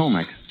the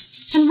Potomac.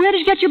 And where did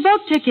you get your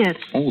boat ticket?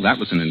 Oh, that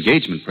was an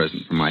engagement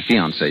present from my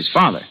fiancé's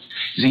father.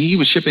 You see, he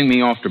was shipping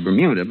me off to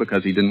Bermuda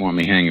because he didn't want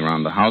me hanging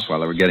around the house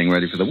while they were getting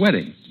ready for the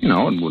wedding. You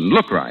know, it wouldn't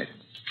look right.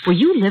 Were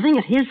you living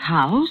at his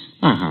house?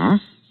 Uh-huh.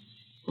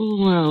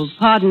 Well,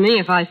 pardon me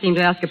if I seem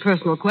to ask a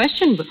personal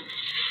question, but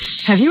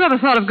have you ever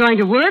thought of going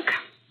to work?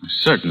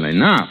 Certainly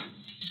not.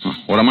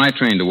 What am I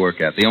trained to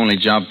work at? The only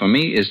job for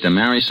me is to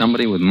marry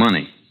somebody with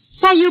money.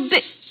 Why, you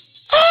big...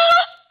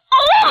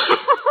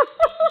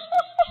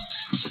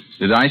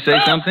 Did I say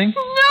something?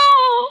 No.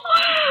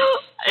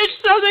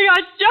 It's something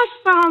I just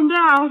found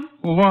out.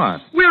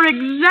 What? We're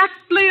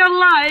exactly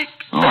alike.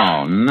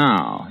 Oh,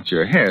 no.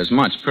 Your hair's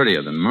much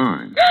prettier than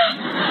mine.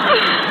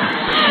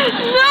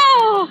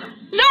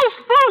 No,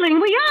 fooling.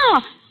 We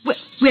are.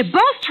 We're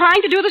both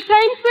trying to do the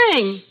same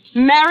thing.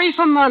 Marry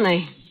for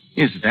money.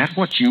 Is that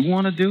what you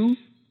want to do?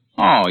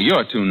 Oh,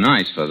 you're too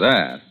nice for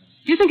that.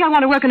 You think I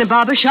want to work in a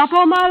barber shop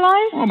all my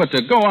life? Oh, but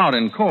to go out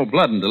in cold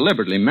blood and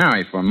deliberately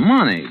marry for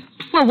money.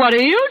 Well, what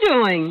are you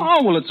doing?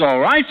 Oh, well, it's all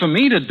right for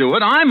me to do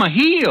it. I'm a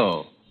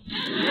heel.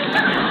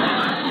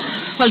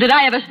 Well, did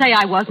I ever say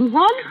I wasn't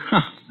one?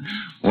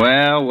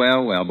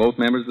 Well. Both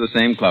members of the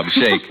same club.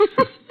 Shake.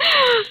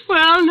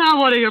 Well, now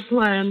what are your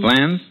plans?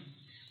 Plans?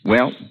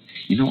 Well,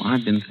 you know,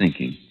 I've been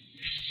thinking.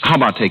 How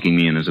about taking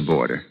me in as a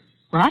boarder?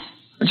 What?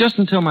 Just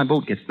until my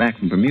boat gets back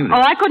from Bermuda. Oh,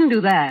 I couldn't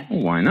do that.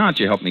 Well, why not?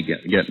 You helped me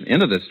get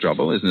into this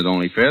trouble. Isn't it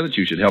only fair that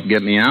you should help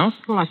get me out?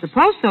 Well, I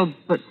suppose so,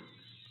 but...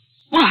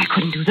 Well, I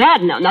couldn't do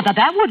that. No,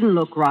 that wouldn't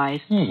look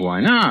right. Well, why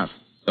not?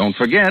 Don't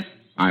forget,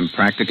 I'm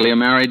practically a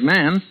married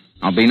man.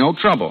 I'll be no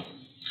trouble.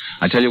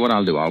 I tell you what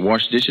I'll do. I'll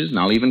wash dishes, and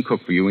I'll even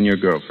cook for you and your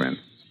girlfriend.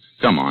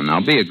 Come on,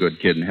 now, be a good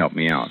kid and help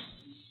me out.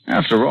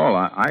 After all,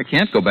 I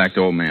can't go back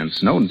to old man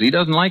Snowden's. He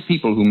doesn't like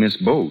people who miss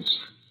boats.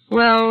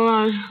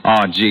 Well,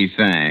 Oh, gee,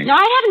 thanks.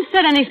 I haven't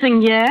said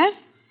anything yet.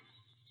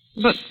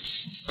 But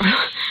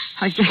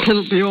I guess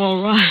it'll be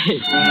all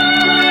right.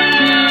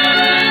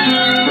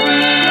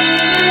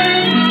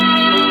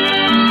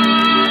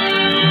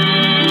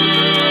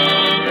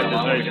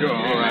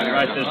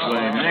 Right this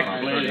way. Next,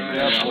 please.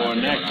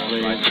 Next,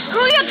 please.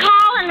 Who you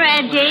calling,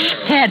 Reggie?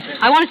 Ted,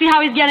 I want to see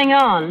how he's getting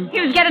on. He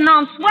was getting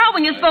on swell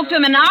when you spoke to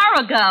him an hour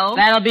ago.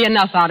 That'll be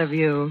enough out of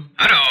you.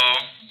 Hello.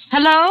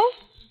 Hello?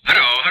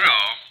 Hello.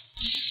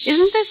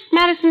 Isn't this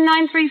Madison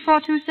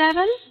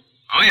 93427?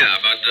 Oh, yeah,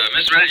 but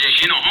Miss Reggie,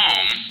 she no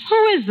home.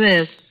 Who is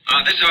this?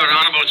 This is our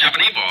honorable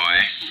Japanese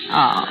boy.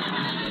 Oh.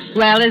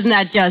 Well, isn't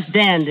that just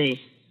dandy?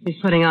 He's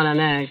putting on an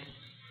act.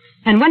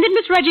 And when did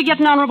Miss Reggie get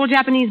an honorable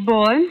Japanese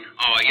boy?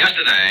 Oh,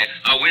 yesterday,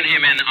 win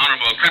him in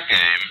honorable prep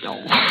game.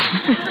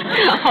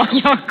 Oh,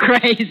 you're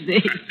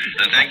crazy.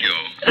 Thank you.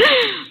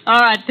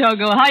 All right,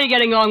 Togo, how are you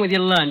getting on with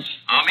your lunch?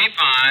 I'll be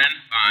fine.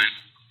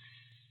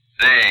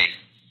 Say,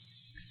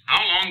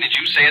 how long did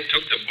you say it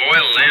took to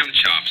boil lamb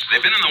chops?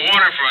 They've been in the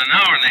water for an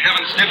hour and they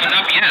haven't stiffened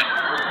up yet.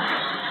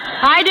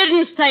 I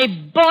didn't say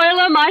boil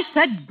them, I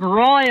said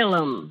broil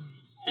them.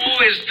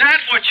 Oh, is that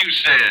what you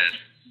said?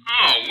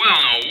 Oh, well,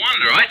 no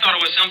wonder. I thought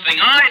it was something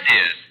I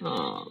did.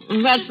 Oh,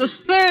 that's the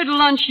third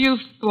lunch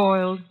you've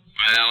spoiled.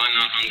 Well, I'm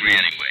not hungry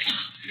anyway.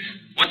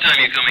 What time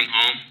are you coming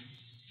home?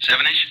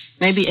 7-ish?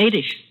 Maybe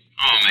 8-ish.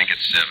 Oh, make it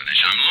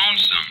 7-ish. I'm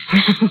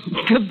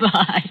lonesome.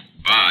 Goodbye.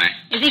 Bye.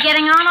 Is he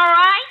getting on all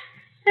right?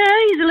 Yeah,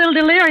 he's a little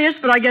delirious,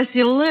 but I guess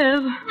he'll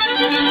live.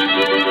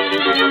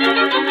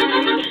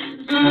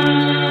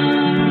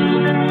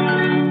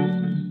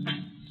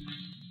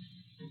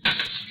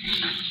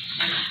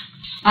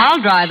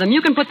 I'll drive them.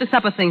 You can put the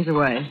supper things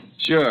away.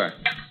 Sure.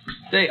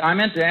 Say, I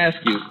meant to ask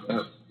you,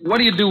 what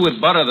do you do with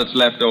butter that's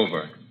left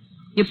over?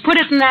 You put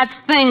it in that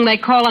thing they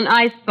call an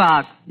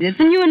icebox. It's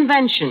a new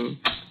invention.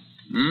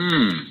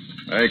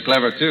 Very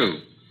clever,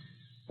 too.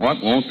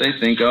 What won't they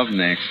think of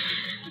next?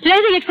 Did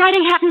anything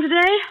exciting happen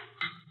today?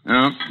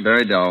 No,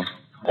 very dull.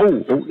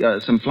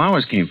 Some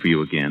flowers came for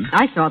you again.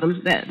 I saw them.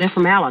 They're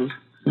from Alan.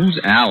 Who's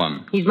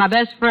Alan? He's my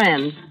best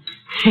friend.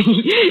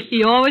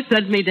 He always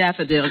sends me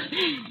daffodils.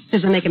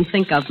 Says they make him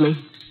think of me.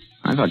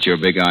 I thought your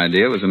big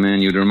idea was a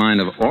man you'd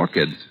remind of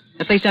orchids.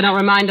 At least I don't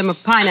remind him of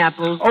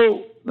pineapples.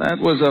 Oh, that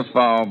was a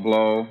foul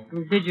blow.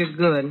 You did you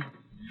good.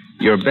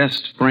 Your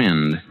best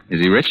friend.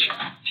 Is he rich?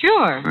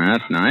 Sure.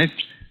 That's nice.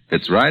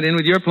 Fits right in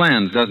with your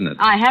plans, doesn't it?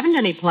 I haven't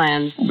any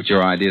plans. But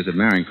your ideas of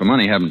marrying for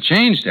money haven't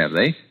changed, have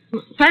they?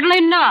 Certainly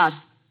not.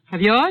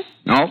 Have yours?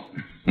 No.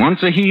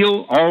 Once a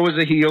heel, always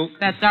a heel.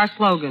 That's our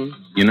slogan.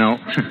 You know,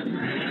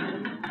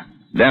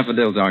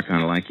 daffodils are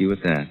kind of like you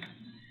at that.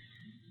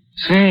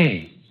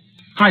 Say,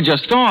 I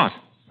just thought.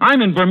 I'm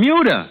in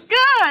Bermuda. Good.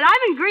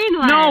 I'm in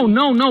Greenland.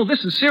 No.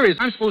 This is serious.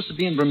 I'm supposed to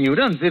be in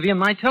Bermuda, and Vivian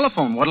might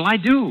telephone. What'll I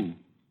do?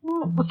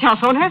 Well,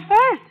 telephone her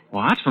first.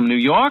 What? From New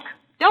York?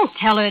 Don't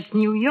tell her it's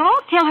New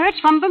York. Tell her it's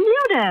from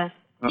Bermuda.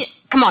 Yeah,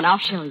 come on, I'll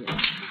show you.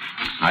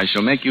 I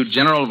shall make you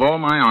general of all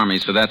my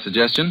armies for that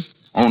suggestion.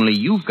 Only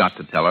you've got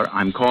to tell her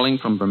I'm calling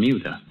from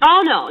Bermuda.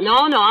 Oh, no.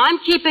 I'm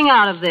keeping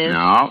out of this.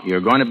 No, you're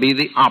going to be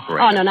the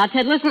operator. Oh, no, now,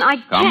 Ted, listen, I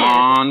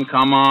can't.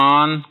 Come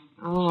on.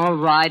 Oh, all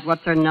right.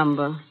 What's her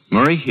number?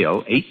 Murray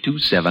Hill,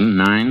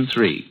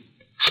 82793.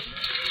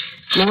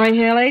 Murray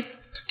Hill,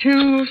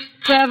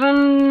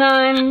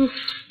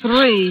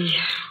 82793.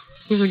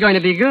 This is going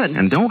to be good.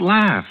 And don't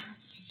laugh.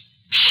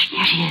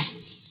 There she is.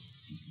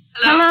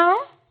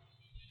 Hello?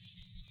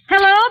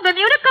 Hello,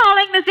 Bermuda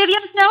calling. Miss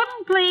Vivian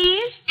Snowden,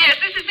 please. Yes,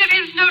 this is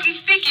Vivian Snowden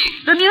speaking.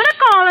 Bermuda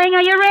calling.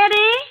 Are you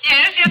ready?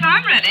 Yes,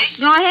 I'm ready.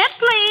 Go ahead,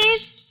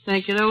 please.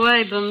 Take it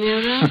away,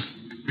 Bermuda.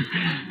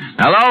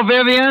 Hello,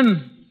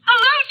 Vivian.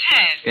 Hello,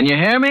 Ted. Can you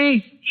hear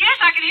me? Yes,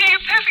 I can hear you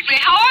perfectly.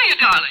 How are you,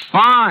 darling?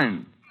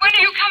 Fine. When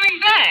are you coming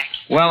back?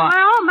 Well,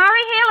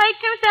 Murray Hill,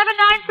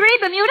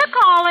 82793, Bermuda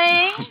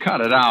calling.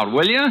 Cut it out,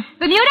 will you?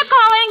 Bermuda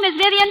calling, Miss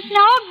Vivian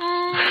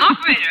Snowden.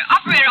 Operator,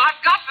 I've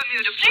got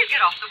Bermuda. Please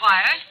get off the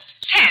wire.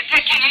 Ted,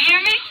 can you hear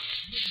me?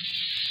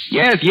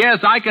 Yes,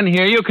 I can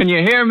hear you. Can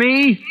you hear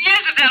me?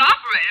 Yes, if that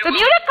operator...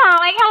 Bermuda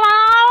calling. Hello?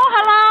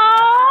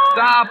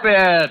 Stop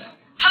it.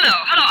 Hello,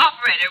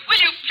 operator. Will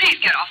you please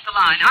get off the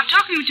line? I'm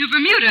talking to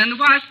Bermuda, and the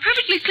wire's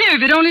perfectly clear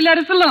if you'd only let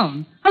us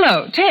alone.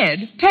 Hello,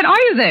 Ted. Ted, are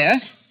you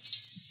there?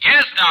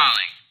 Yes,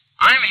 darling.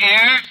 I'm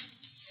here.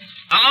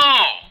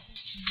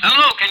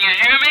 Hello, can you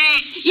hear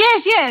me?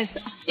 Yes.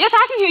 Yes,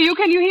 I can hear you.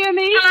 Can you hear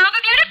me? Hello,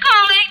 Bermuda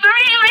calling.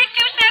 Murray Hill,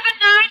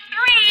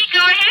 82793.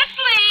 Go ahead,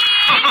 please.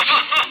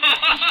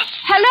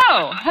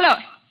 Hello.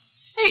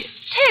 Hey,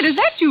 Ted, is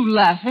that you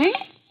laughing?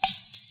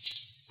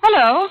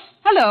 Hello,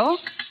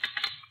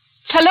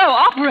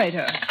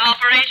 operator.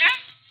 Operator?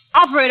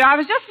 Operator, I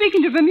was just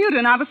speaking to Bermuda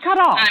and I was cut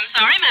off. I'm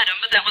sorry, madam,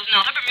 but that was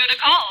not a Bermuda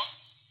call.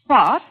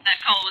 What?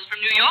 That call was from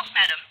New York,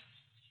 madam.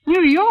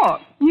 New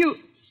York?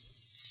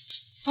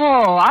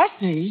 Oh, I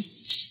see.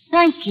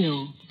 Thank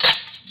you.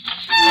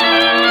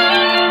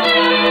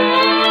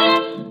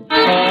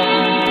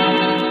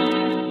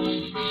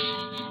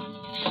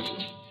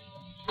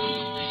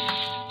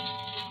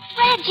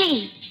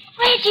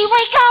 Reggie,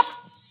 wake up.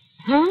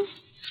 Huh?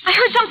 I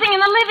heard something in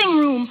the living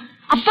room.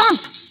 A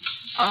bump.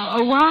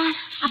 A what?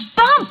 A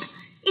bump.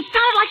 It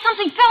sounded like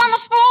something fell on the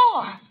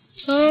floor.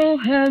 Oh,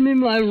 hand me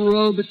my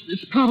robe.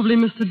 It's probably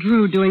Mr.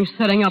 Drew doing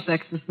setting up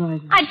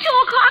exercises. At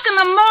 2:00 in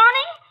the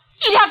morning?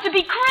 You'd have to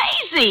be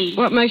crazy.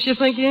 What makes you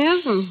think he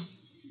isn't?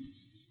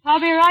 I'll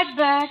be right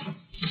back.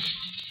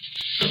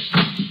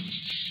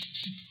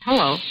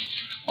 Hello.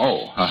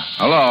 Oh,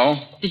 hello.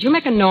 Did you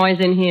make a noise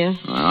in here?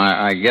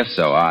 I guess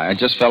so. I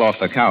just fell off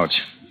the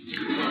couch.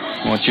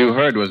 What you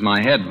heard was my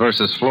head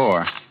versus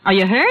floor. Are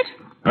you hurt?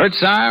 Hurt,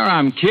 sire?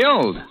 I'm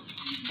killed.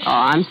 Oh,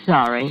 I'm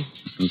sorry.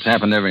 It's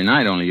happened every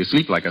night, only you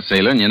sleep like a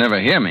sailor and you never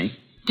hear me.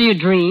 Do you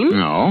dream?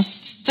 No.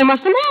 Then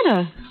what's the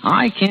matter?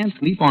 I can't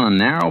sleep on a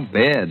narrow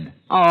bed.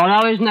 Oh,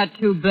 now isn't that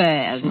too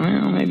bad?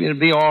 Well, maybe it'd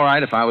be all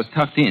right if I was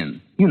tucked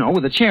in. You know,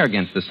 with a chair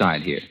against the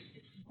side here.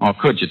 Or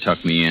could you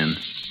tuck me in?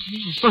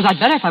 I suppose I'd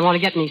better if I want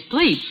to get any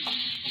sleep.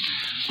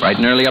 Bright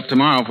and early up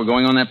tomorrow for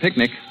going on that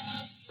picnic.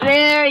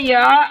 There you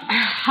are.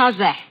 How's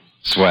that?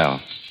 Swell.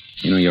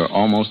 You know, you're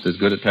almost as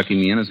good at tucking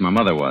me in as my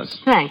mother was.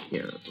 Thank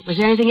you. Was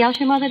there anything else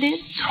your mother did?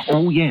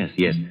 Oh, yes.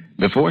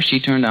 Before she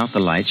turned out the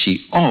light,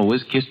 she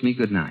always kissed me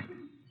goodnight.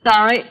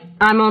 Sorry,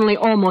 I'm only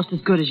almost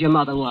as good as your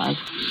mother was.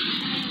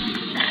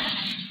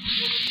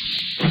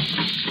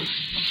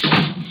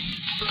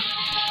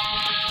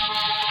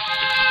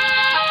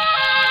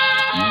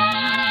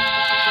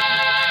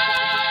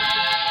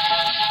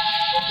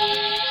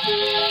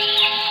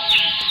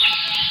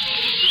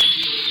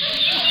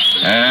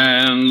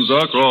 Hands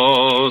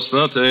across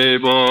the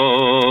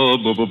table.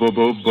 Boo, boo, boo,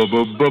 boo, boo,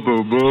 boo, boo,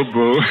 boo, boo,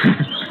 boo.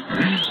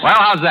 Well,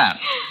 how's that?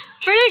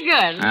 Pretty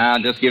good.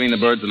 Just giving the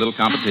birds a little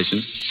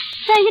competition.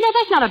 Say,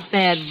 that's not a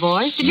bad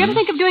voice. Did you ever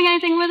think of doing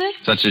anything with it?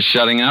 Such as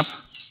shutting up?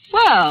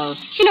 Well,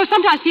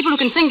 sometimes people who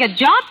can sing get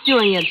jobs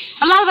doing it.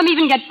 A lot of them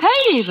even get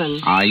paid even.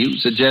 Are you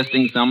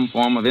suggesting some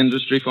form of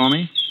industry for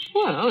me?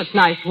 Well, it's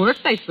nice work,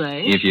 they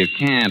say. If you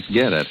can't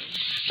get it,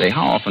 say,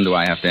 how often do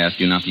I have to ask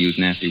you not to use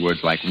nasty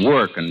words like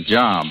work and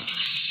job?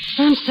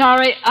 I'm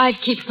sorry. I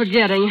keep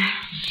forgetting.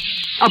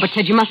 Oh, but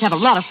Ted, you must have a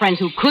lot of friends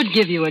who could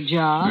give you a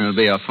job. There'll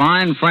be a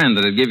fine friend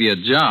that'd give you a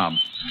job.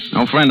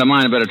 No friend of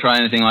mine had better try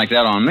anything like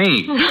that on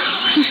me.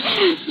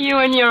 You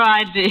and your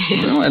ideas.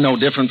 Well, they're no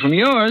different from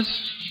yours.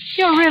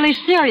 You're really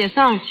serious,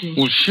 aren't you?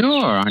 Well,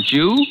 sure, aren't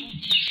you?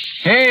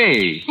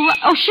 Hey! Well,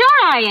 oh, sure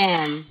I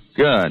am.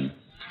 Good.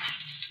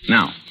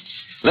 Now,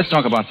 let's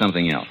talk about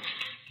something else.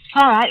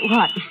 All right,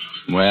 what?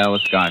 Well, the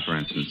sky, for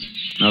instance.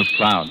 Those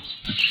clouds.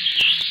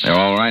 They're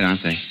all right,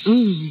 aren't they?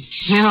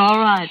 They're all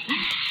right.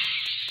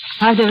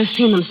 I've never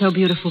seen them so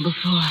beautiful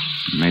before.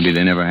 Maybe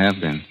they never have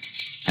been.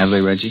 Have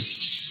they, Reggie?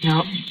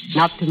 No,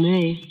 not to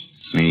me.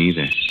 Me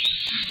either.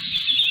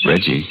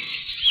 Reggie.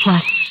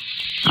 What?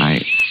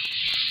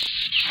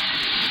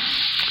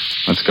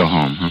 Let's go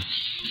home, huh?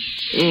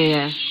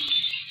 Yes.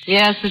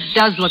 Yes, it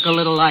does look a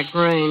little like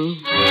rain.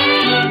 In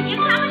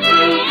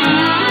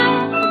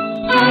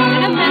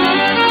a minute.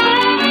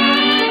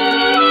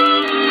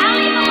 I'll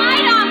leave the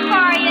light on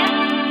for you.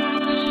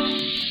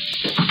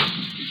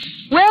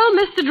 Well,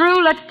 Mr.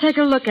 Drew, let's take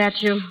a look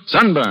at you.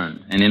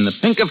 Sunburn, and in the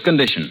pink of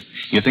condition.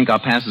 You think I'll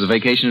pass as a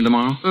vacation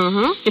tomorrow?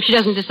 Mm-hmm. If she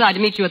doesn't decide to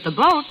meet you at the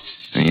boat.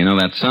 And you know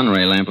that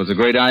sunray lamp was a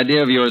great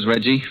idea of yours,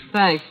 Reggie.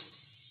 Thanks.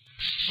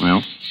 Well,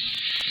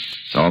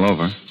 it's all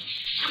over.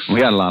 We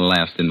had a lot of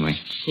laughs, didn't we?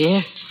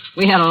 Yes,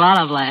 we had a lot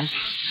of laughs.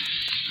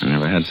 I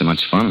never had so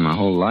much fun in my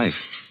whole life.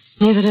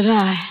 Neither did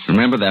I.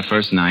 Remember that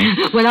first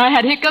night? When I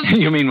had hiccups?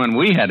 You mean when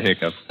we had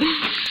hiccups?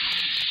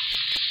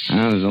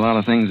 Well, there's a lot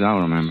of things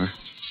I'll remember.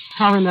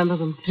 I'll remember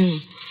them,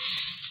 too.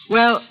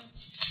 Well,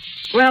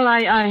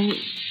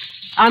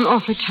 I'm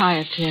awfully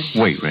tired, Ted.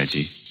 Wait,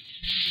 Reggie.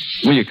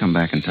 Will you come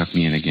back and tuck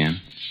me in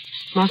again?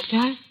 Must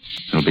I?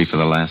 It'll be for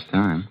the last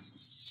time.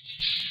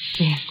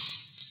 Yes.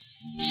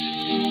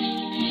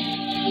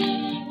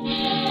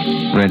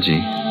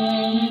 Reggie,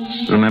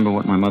 remember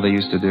what my mother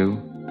used to do?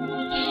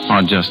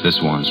 Oh, just this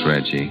once,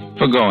 Reggie.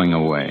 For going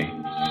away.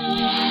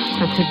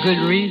 That's a good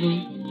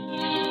reason.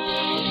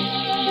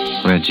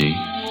 Reggie.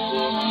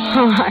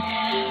 Oh,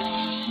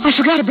 I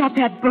forgot about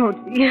that boat.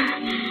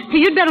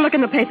 You'd better look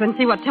in the paper and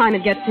see what time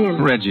it gets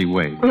in. Reggie,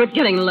 wait. Oh, it's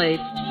getting late.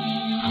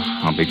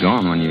 I'll be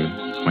gone when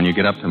you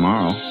get up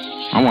tomorrow.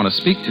 I want to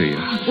speak to you.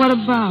 What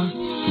about?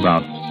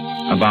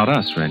 About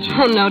us, Reggie.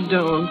 Oh, no,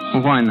 don't.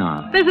 Well, why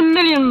not? There's a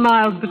million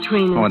miles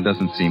between us. Oh, it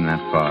doesn't seem that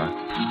far.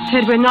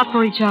 Ted, we're not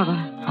for each other.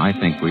 I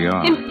think we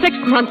are. In 6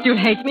 months, you'd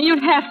hate me.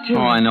 You'd have to.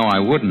 Oh, I know I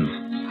wouldn't.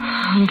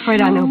 I'm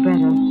afraid I know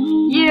better.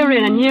 Year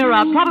in and year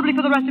out, probably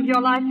for the rest of your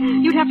life,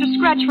 you'd have to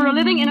scratch for a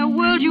living in a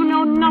world you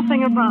know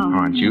nothing about.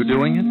 Aren't you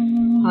doing it?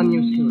 I'm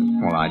used to it.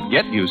 Well, I'd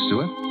get used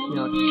to it.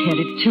 No, Ted,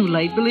 it's too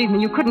late. Believe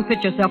me, you couldn't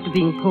fit yourself to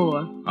being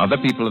poor. Other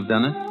people have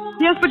done it.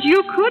 Yes, but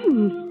you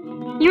couldn't.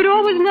 You'd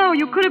always know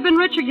you could have been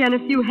rich again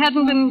if you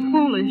hadn't been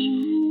foolish.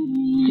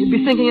 You'd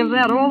be thinking of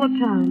that all the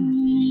time.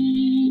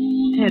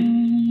 Ted,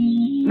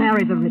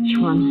 marry the rich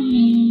one.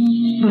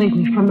 Believe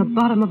me, from the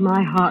bottom of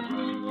my heart,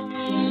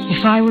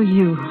 if I were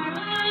you,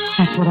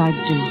 that's what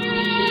I'd do.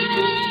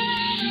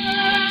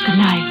 Good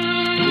night.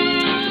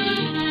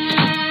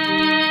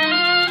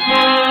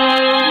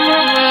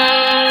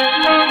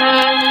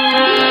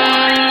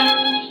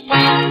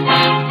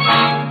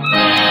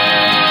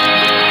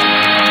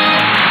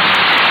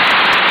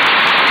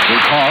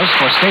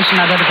 For station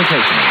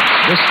identification,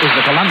 this is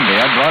the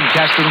Columbia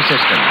Broadcasting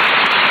System.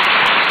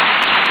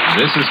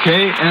 This is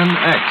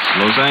KNX,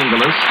 Los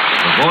Angeles,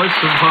 the voice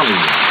of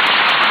Hollywood.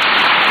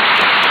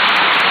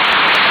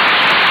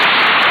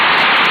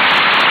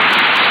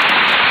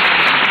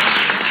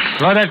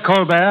 Claudette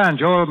Colbert and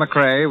Joel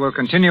McRae will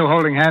continue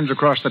holding hands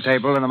across the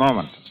table in a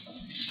moment.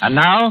 And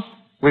now,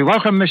 we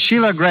welcome Miss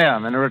Sheila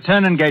Graham in a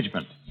return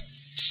engagement.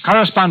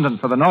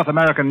 Correspondent for the North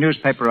American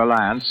Newspaper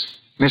Alliance,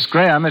 Miss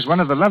Graham is one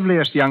of the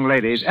loveliest young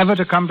ladies ever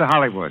to come to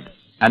Hollywood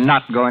and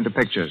not go into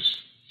pictures.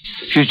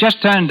 She's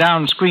just turned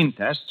down screen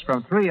tests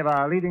from 3 of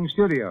our leading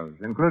studios,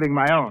 including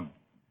my own,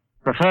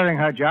 preferring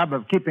her job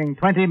of keeping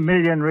 20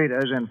 million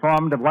readers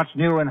informed of what's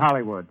new in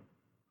Hollywood.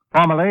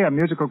 Formerly a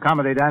musical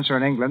comedy dancer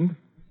in England,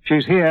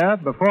 she's here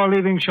before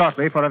leaving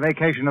shortly for a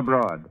vacation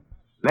abroad.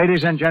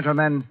 Ladies and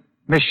gentlemen,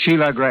 Miss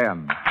Sheila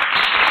Graham.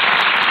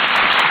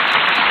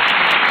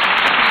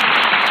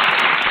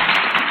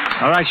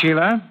 All right,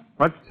 Sheila.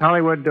 What's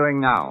Hollywood doing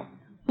now?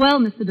 Well,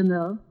 Mr.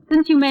 DeMille,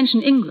 since you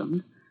mentioned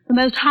England, the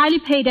most highly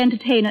paid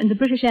entertainer in the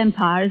British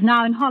Empire is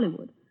now in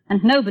Hollywood,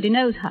 and nobody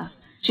knows her.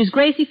 She's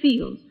Gracie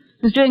Fields,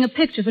 who's doing a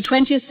picture for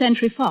 20th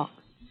Century Fox.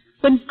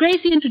 When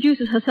Gracie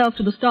introduces herself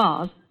to the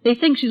stars, they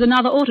think she's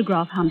another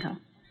autograph hunter,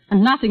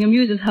 and nothing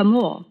amuses her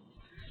more.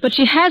 But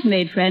she has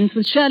made friends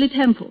with Shirley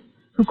Temple,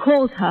 who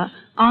calls her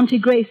Auntie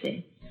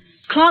Gracie.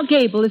 Clark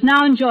Gable is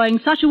now enjoying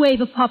such a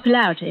wave of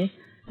popularity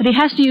that he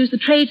has to use the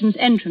tradesman's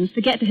entrance to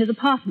get to his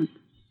apartment.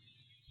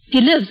 He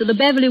lives at the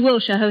Beverly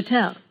Wilshire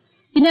Hotel.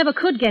 He never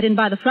could get in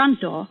by the front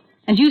door,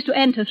 and used to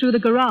enter through the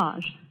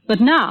garage. But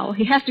now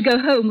he has to go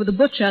home with the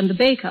butcher and the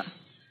baker.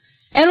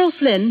 Errol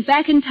Flynn,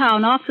 back in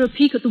town after a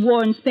peek at the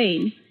war in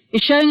Spain,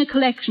 is showing a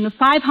collection of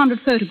 500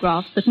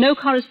 photographs that no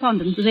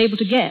correspondent was able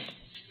to get.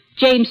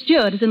 James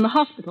Stewart is in the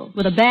hospital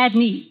with a bad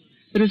knee,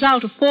 the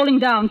result of falling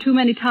down too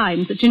many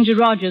times at Ginger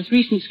Rogers'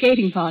 recent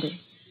skating party.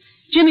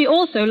 Jimmy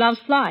also loves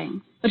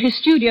flying, but his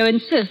studio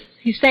insists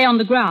he stay on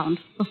the ground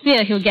for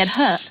fear he'll get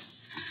hurt.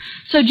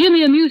 So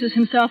Jimmy amuses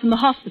himself in the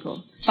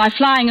hospital by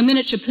flying a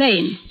miniature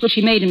plane, which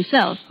he made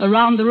himself,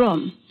 around the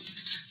room.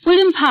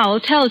 William Powell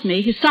tells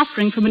me he's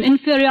suffering from an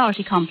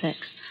inferiority complex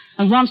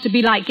and wants to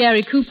be like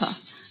Gary Cooper.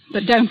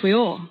 But don't we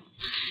all?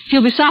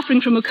 He'll be suffering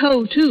from a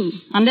cold, too,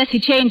 unless he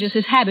changes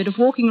his habit of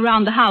walking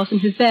around the house in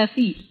his bare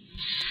feet.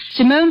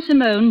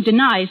 Simone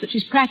denies that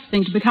she's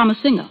practicing to become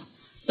a singer,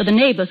 but the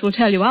neighbors will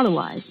tell you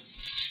otherwise.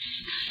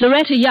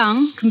 Loretta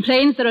Young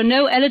complains there are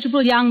no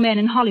eligible young men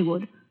in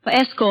Hollywood for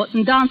escorts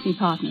and dancing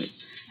partners.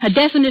 Her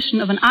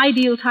definition of an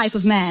ideal type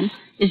of man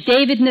is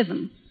David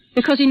Niven,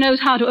 because he knows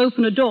how to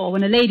open a door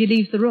when a lady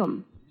leaves the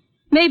room.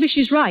 Maybe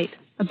she's right,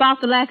 about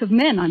the lack of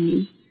men, I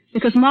mean,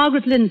 because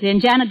Margaret Lindsay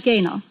and Janet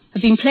Gaynor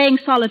have been playing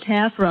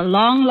solitaire for a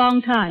long,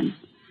 long time.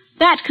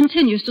 That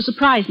continues to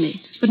surprise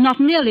me, but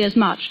not nearly as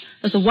much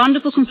as the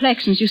wonderful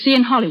complexions you see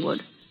in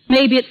Hollywood.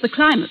 Maybe it's the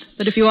climate,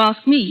 but if you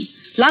ask me,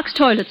 Lux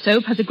toilet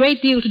soap has a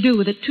great deal to do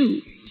with it,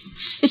 too.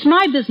 It's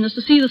my business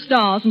to see the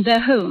stars and their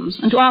homes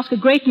and to ask a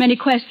great many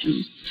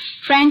questions.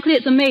 Frankly,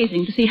 it's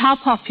amazing to see how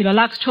popular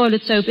Lux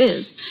toilet soap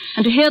is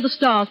and to hear the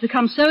stars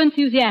become so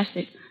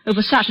enthusiastic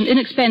over such an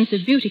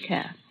inexpensive beauty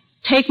care.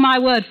 Take my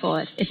word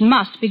for it, it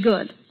must be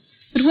good.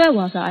 But where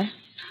was I?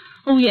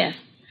 Oh, yes.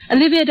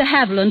 Olivia de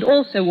Havilland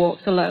also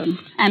walks alone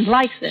and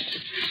likes it.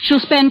 She'll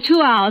spend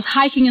 2 hours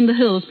hiking in the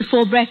hills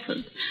before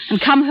breakfast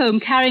and come home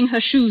carrying her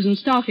shoes and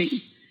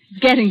stockings. It's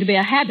getting to be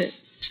a habit.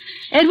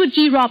 Edward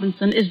G.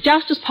 Robinson is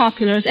just as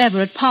popular as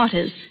ever at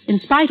parties, in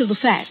spite of the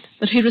fact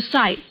that he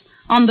recites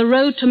On the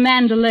Road to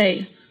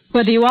Mandalay,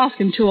 whether you ask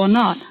him to or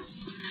not.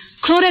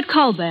 Claudette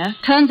Colbert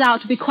turns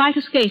out to be quite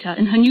a skater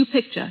in her new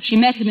picture. She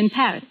met him in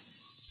Paris.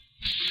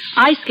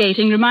 Ice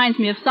skating reminds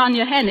me of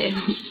Sonia Henny,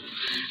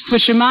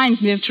 which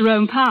reminds me of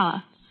Tyrone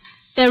Power.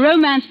 Their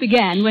romance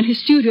began when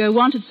his studio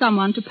wanted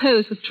someone to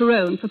pose with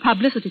Tyrone for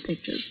publicity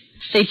pictures.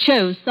 They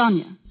chose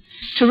Sonia.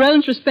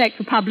 Tyrone's respect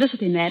for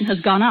publicity men has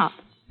gone up.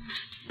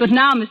 But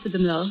now, Mr.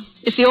 DeMille,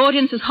 if the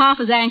audience is half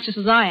as anxious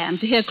as I am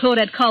to hear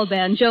Claudette Colbert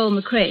and Joel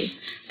McRae,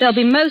 they'll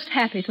be most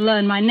happy to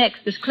learn my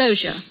next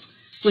disclosure,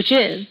 which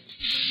is,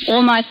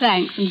 all my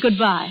thanks and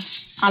goodbye.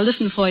 I'll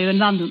listen for you in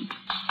London.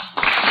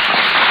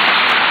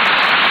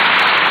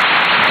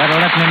 Better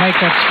let me make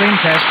that screen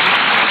test.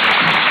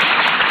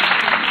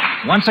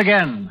 Once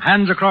again,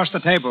 Hands Across the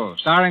Table,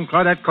 starring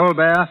Claudette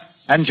Colbert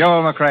and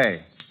Joel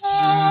McRae.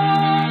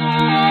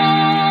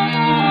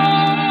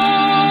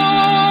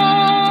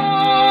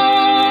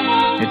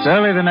 It's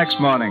early the next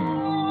morning.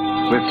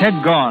 With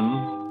Ted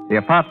gone, the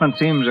apartment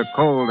seems a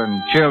cold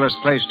and cheerless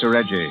place to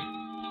Reggie.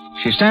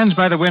 She stands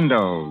by the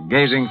window,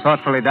 gazing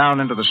thoughtfully down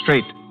into the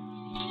street.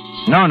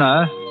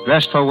 Nona,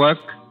 dressed for work,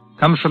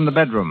 comes from the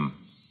bedroom.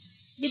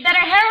 You better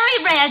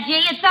hurry,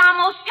 Reggie. It's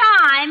almost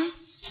time.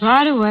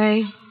 Right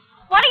away.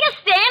 What are you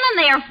standing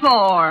there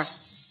for?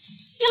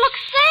 You look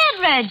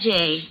sad,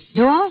 Reggie.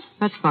 Do I?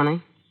 That's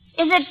funny.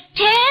 Is it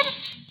Ted?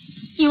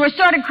 You were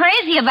sort of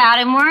crazy about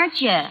him, weren't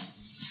you?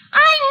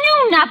 I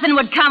knew nothing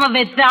would come of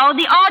it, though.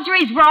 The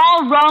Audreys were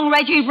all wrong,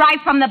 Reggie, right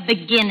from the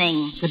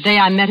beginning. The day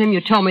I met him, you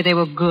told me they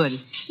were good.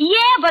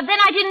 Yeah, but then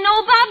I didn't know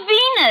about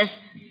Venus.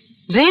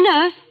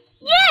 Venus?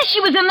 Yeah, she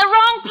was in the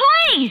wrong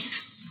place.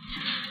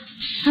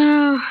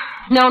 Oh,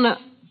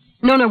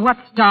 Nona, what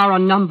star or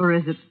number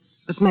is it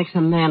that makes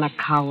a man a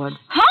coward?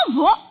 Huh?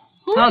 What?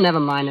 Oh,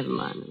 never mind.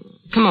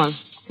 Come on,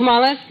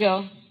 let's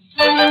go.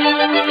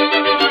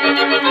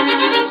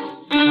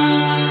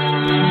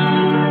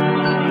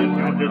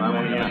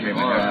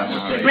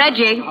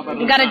 Reggie,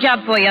 we got a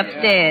job for you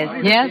upstairs.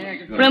 Yes?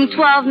 Room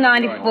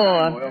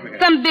 1294.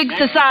 Some big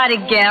society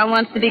gal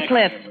wants to be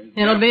clipped.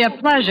 It'll be a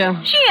pleasure.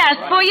 She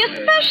asked for you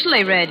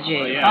especially,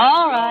 Reggie.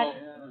 All right.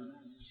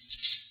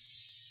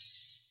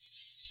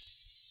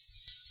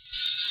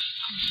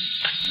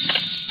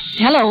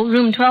 Hello,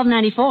 room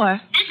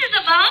 1294. This is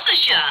a barber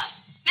shop.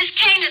 Miss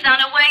Kane is on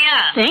her way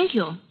up. Thank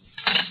you.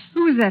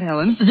 Who is that,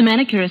 Helen? The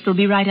manicurist will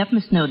be right up,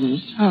 Miss Snowden.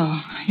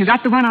 Oh, you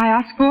got the one I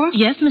asked for?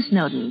 Yes, Miss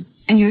Snowden.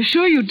 And you're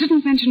sure you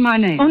didn't mention my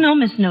name? Oh, no,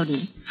 Miss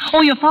Snowden.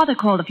 Oh, your father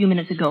called a few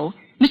minutes ago.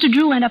 Mr.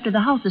 Drew went up to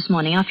the house this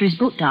morning after his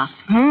boat docked.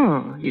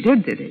 Oh, you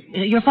did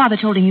he? Your father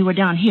told him you were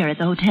down here at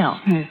the hotel.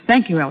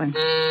 Thank you, Ellen.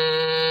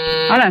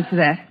 I'll answer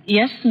that.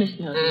 Yes, Miss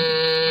Snowden.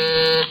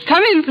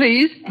 Come in,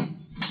 please.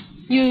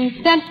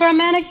 You sent for a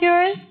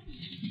manicurist?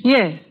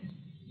 Yes.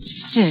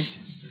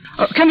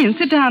 Oh, come in.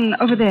 Sit down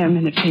over there a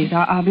minute, please.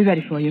 I'll be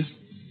ready for you.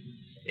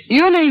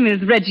 Your name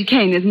is Reggie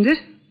Kane, isn't it?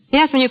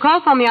 Yes, when you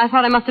called for me, I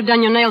thought I must have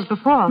done your nails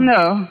before.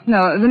 No.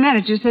 The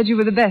manager said you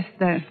were the best.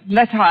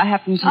 That's how I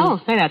happened to... Oh,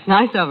 say, that's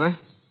nice of her.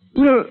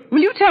 Will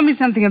you tell me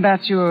something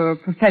about your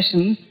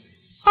profession?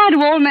 Why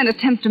do all men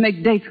attempt to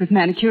make dates with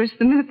manicurists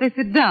the minute they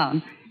sit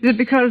down? Is it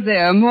because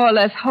they're more or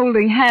less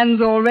holding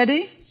hands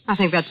already? I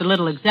think that's a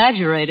little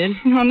exaggerated.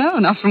 No,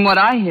 not from what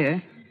I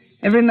hear.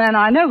 Every man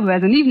I know who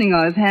has an evening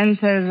on his hands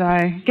says,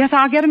 I guess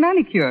I'll get a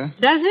manicure.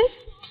 Does he?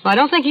 Well, I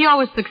don't think he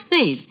always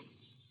succeeds.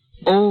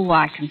 Oh,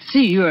 I can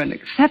see you're an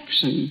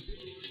exception.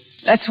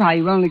 That's why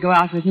you only go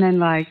out with men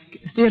like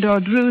Theodore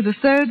Drew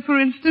III, for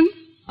instance.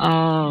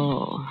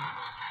 Oh.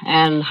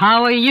 And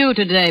how are you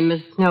today,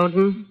 Miss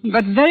Snowden?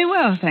 But very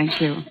well, thank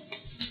you.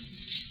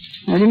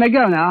 Well, you may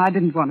go now. I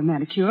didn't want a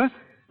manicure.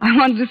 I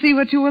wanted to see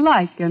what you were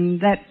like,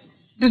 and that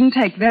didn't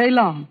take very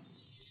long.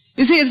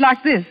 You see, it's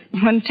like this.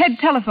 When Ted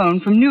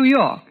telephoned from New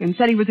York and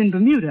said he was in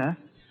Bermuda,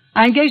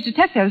 I engaged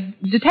detectives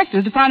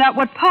to find out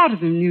what part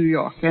of New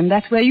York, and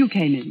that's where you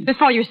came in.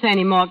 Before you say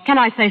any more, can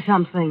I say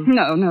something?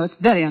 No, it's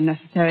very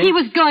unnecessary. He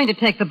was going to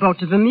take the boat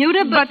to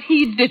Bermuda, but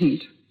he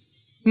didn't.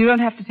 You don't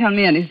have to tell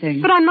me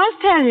anything. But I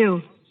must tell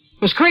you.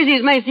 As crazy as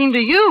it may seem to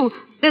you,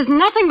 there's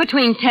nothing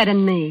between Ted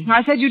and me.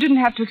 I said you didn't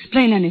have to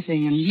explain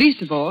anything, and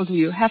least of all do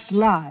you have to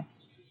lie.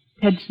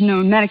 Ted's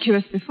known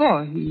manicurists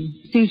before.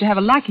 He seems to have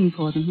a liking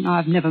for them.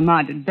 I've never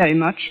minded very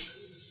much.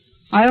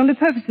 My only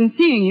purpose in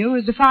seeing you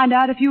is to find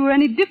out if you were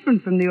any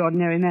different from the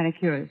ordinary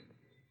manicurist.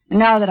 And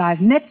now that I've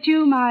met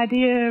you, my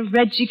dear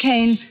Reggie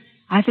Kane,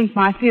 I think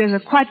my fears are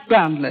quite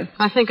groundless.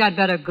 I think I'd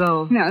better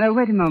go. No,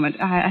 wait a moment.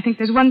 I think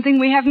there's one thing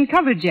we haven't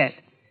covered yet.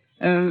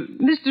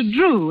 Mr.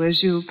 Drew,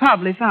 as you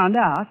probably found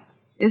out,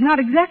 is not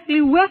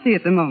exactly wealthy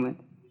at the moment.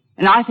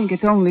 And I think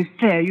it's only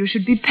fair you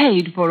should be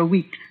paid for a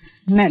week's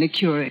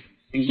manicuring.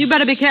 You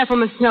better be careful,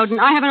 Miss Snowden.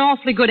 I have an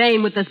awfully good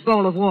aim with this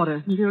bowl of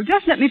water. You'll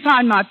just let me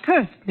find my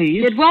purse,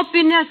 please. It won't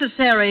be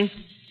necessary.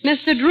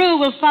 Mr. Drew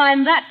will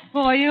find that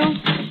for you.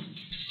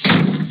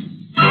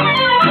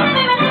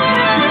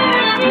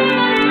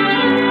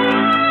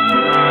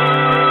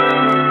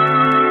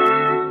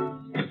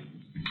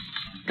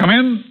 Come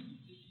in.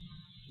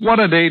 What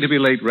a day to be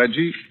late,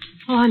 Reggie.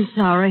 Oh, I'm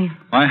sorry.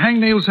 My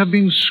hangnails have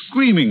been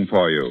screaming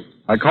for you.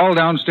 I called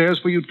downstairs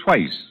for you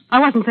twice. I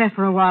wasn't there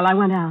for a while. I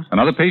went out.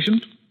 Another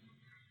patient?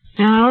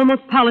 Yeah, I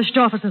almost polished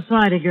off a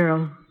society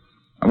girl.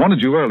 I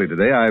wanted you early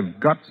today. I've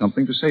got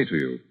something to say to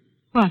you.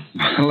 What?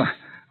 Well,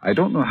 I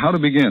don't know how to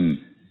begin.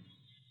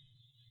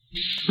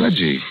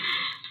 Reggie,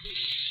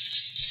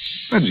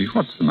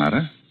 what's the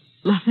matter?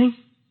 Nothing.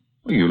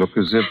 Well, you look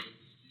as if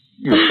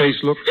your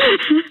face looks...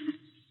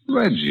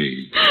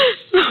 Reggie.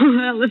 Oh,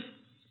 Alice.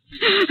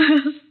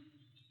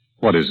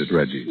 What is it,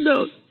 Reggie?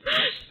 No,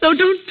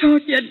 don't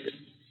talk yet.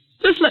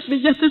 Just let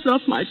me get this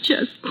off my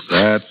chest.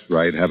 That's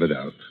right. Have it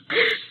out.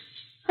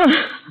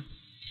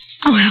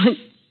 Oh, Alan,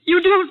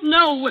 you don't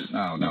know what...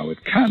 No,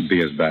 it can't be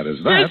as bad as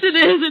that. Yes, it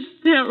is.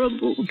 It's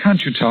terrible. Well,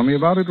 can't you tell me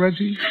about it,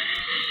 Reggie?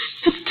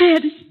 It's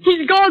Ted.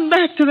 He's gone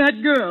back to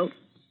that girl.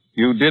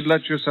 You did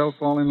let yourself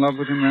fall in love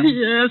with him, then?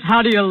 Yes,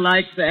 how do you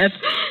like that?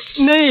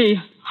 Me,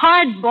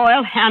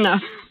 hard-boiled Hannah,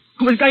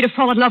 who was going to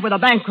fall in love with a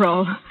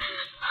bankroll.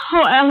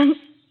 Oh, Alan,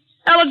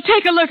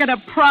 take a look at a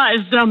prize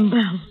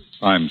dumbbell.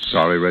 I'm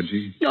sorry,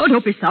 Reggie. No,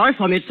 don't be sorry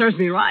for me. It serves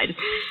me right. It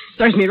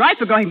serves me right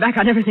for going back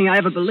on everything I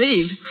ever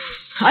believed.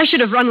 I should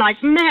have run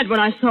like mad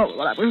when I saw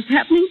what was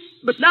happening,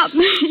 but not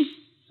me.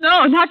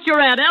 No, not your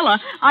Aunt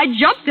Ella. I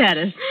jumped at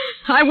it.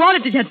 I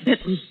wanted to get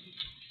bitten.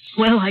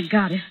 Well, I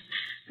got it.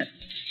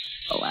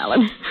 Oh,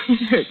 Alan,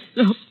 it hurts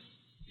so.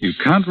 You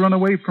can't run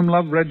away from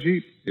love,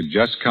 Reggie. It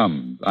just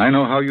comes. I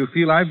know how you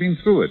feel. I've been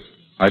through it.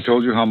 I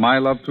told you how my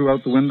love threw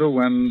out the window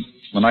when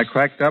I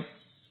cracked up.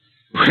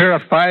 We're a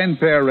fine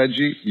pair,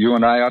 Reggie. You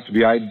and I ought to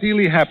be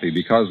ideally happy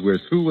because we're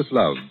through with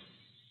love.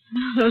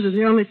 Those are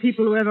the only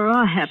people who ever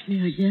are happy,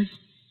 I guess.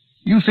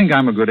 You think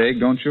I'm a good egg,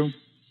 don't you?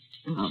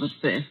 Oh, that's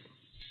best.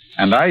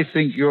 And I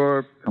think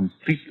you're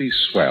completely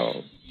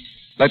swell.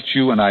 Let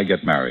you and I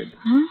get married.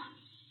 Huh?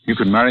 You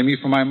could marry me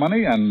for my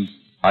money, and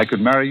I could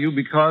marry you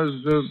because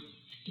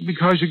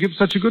you give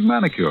such a good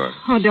manicure.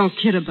 Oh, don't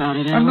kid about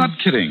it, Alan. I'm not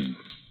kidding.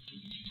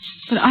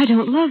 But I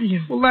don't love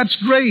you. Well, that's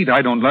great.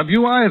 I don't love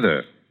you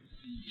either.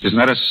 Isn't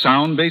that a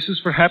sound basis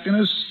for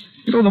happiness?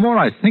 You know, the more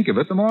I think of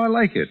it, the more I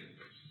like it.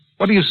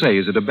 What do you say?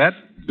 Is it a bet?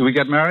 Do we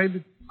get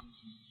married?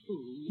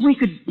 We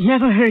could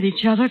never hurt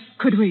each other,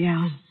 could we,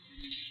 Alan?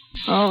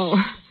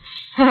 Oh,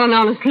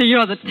 honestly,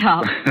 you're the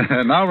top.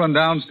 Now run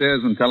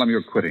downstairs and tell him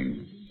you're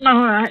quitting.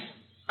 All right.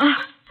 Oh,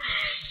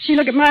 gee,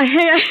 look at my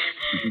hair.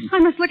 I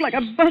must look like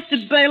a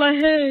busted bale of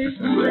hay.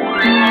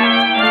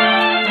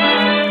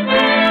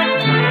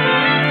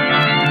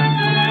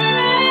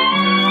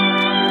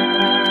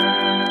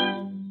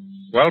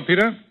 Well,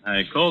 Peter?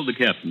 I called the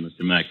captain,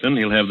 Mr. Macklin.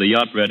 He'll have the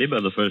yacht ready by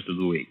the first of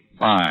the week.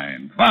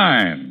 Fine.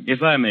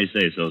 If I may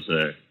say so,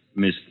 sir,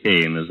 Miss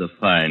Kane is a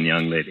fine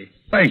young lady.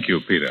 Thank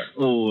you, Peter.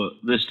 Oh,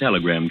 this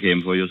telegram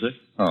came for you, sir?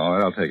 Oh,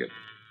 I'll take it.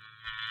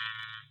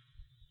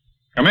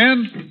 Come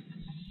in.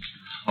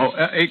 Oh,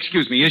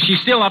 excuse me. Is she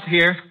still up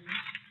here?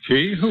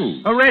 She?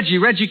 Who? Oh,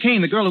 Reggie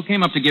Kane, the girl who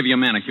came up to give you a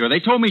manicure. They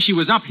told me she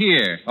was up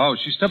here. Oh,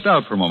 she stepped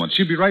out for a moment.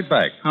 She'll be right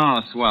back.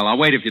 Oh, swell. I'll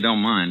wait if you don't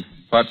mind.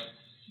 But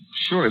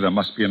surely there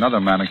must be another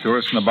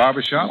manicurist in the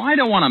barber shop. Oh, I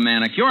don't want a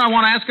manicure. I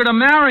want to ask her to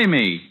marry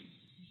me.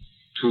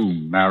 To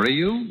marry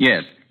you?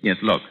 Yes,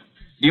 look.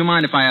 Do you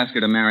mind if I ask her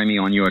to marry me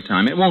on your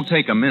time? It won't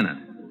take a minute.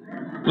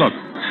 Look,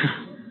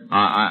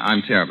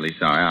 I'm terribly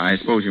sorry. I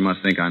suppose you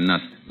must think I'm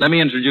nuts. Let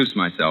me introduce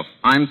myself.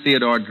 I'm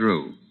Theodore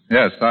Drew.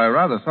 Yes, I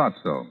rather thought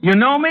so. You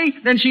know me?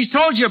 Then she's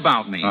told you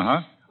about me.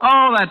 Uh-huh.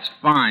 Oh, that's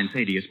fine.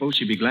 Say, do you suppose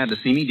she'd be glad to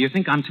see me? Do you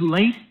think I'm too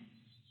late?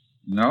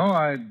 No,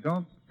 I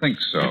don't think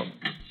so.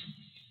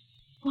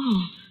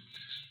 Oh.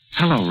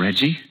 Hello,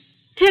 Reggie.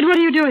 Ted, what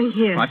are you doing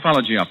here? I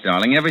followed you up,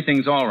 darling.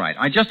 Everything's all right.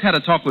 I just had a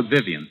talk with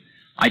Vivian.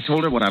 I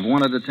told her what I've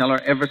wanted to tell her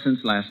ever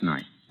since last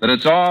night. That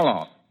it's all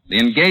off. The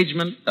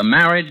engagement, the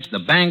marriage, the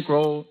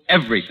bankroll,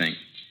 everything.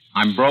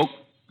 I'm broke,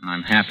 and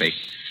I'm happy.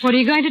 What are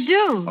you going to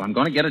do? Well, I'm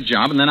going to get a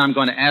job, and then I'm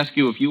going to ask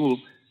you if you'll...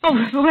 Oh,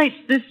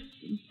 wait. This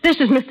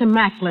is Mr.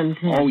 Macklin,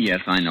 Ted. Oh,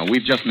 yes, I know.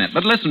 We've just met.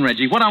 But listen,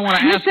 Reggie, what I want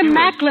to ask you... Mr.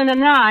 Macklin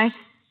and I,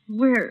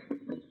 we're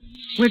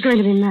going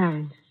to be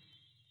married.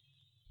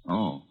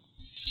 Oh.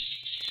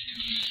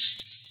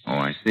 Oh,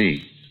 I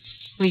see.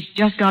 We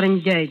just got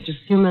engaged a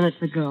few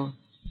minutes ago.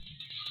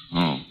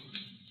 Oh.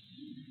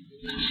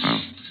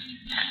 Well,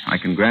 I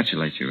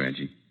congratulate you,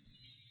 Reggie.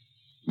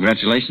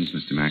 Congratulations,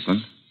 Mr.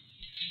 Macklin.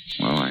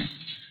 Well,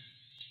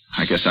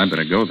 I guess I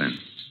better go then.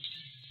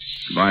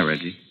 Goodbye,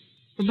 Reggie.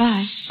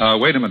 Goodbye.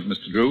 Wait a minute,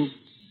 Mr. Drew.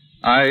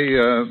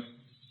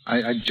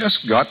 I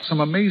just got some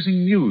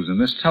amazing news in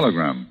this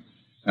telegram.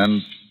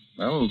 And,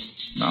 well,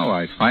 now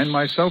I find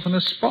myself in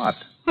a spot.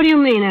 What do you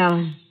mean,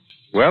 Alan?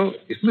 Well,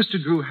 if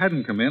Mr. Drew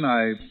hadn't come in,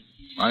 I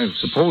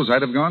suppose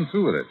I'd have gone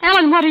through with it.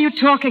 Alan, what are you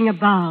talking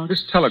about?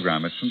 This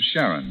telegram, it's from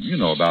Sharon. You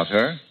know about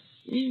her.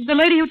 The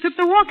lady who took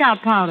the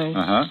walkout powder.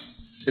 Uh-huh.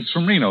 It's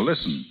from Reno.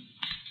 Listen.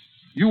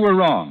 You were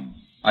wrong.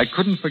 I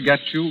couldn't forget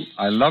you.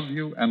 I love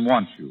you and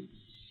want you.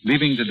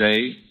 Leaving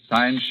today,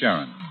 signed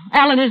Sharon.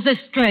 Alan, is this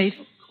straight?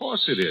 Of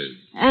course it is.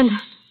 And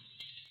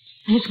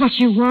it's what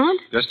you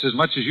want? Just as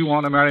much as you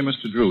want to marry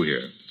Mr. Drew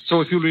here.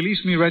 So if you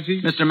release me,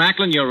 Reggie... Mr.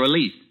 Macklin, you're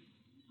released.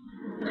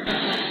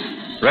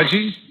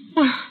 Reggie?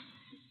 Well,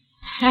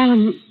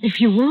 Alan, if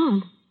you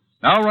want.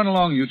 Now run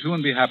along, you two,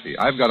 and be happy.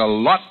 I've got a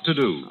lot to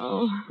do.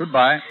 Oh.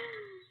 Goodbye.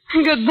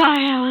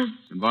 Goodbye, Alan.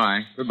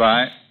 Goodbye.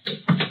 Goodbye.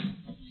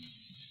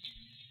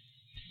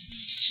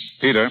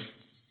 Peter.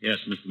 Yes,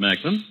 Mr.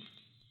 Macklin?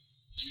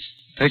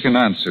 Take an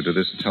answer to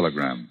this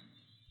telegram.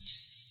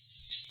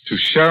 To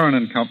Sharon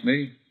and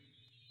Company,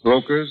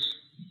 brokers,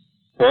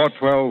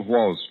 412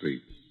 Wall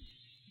Street.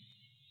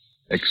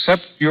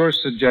 Accept your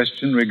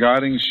suggestion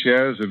regarding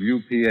shares of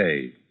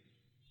UPA.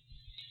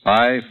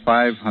 Buy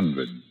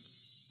 500.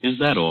 Is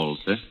that all,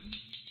 sir?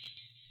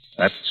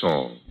 That's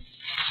all.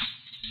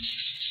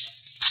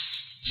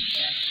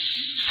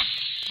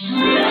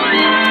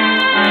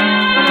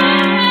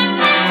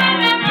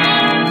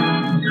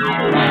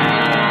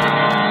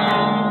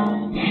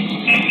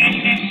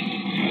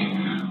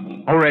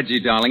 Oh, Reggie,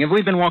 darling, have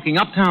we been walking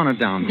uptown or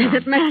downtown?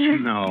 Does it matter?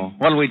 No.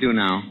 What'll we do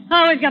now?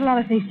 Oh, we've got a lot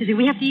of things to do.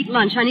 We have to eat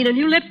lunch. I need a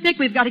new lipstick.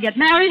 We've got to get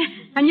married.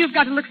 And you've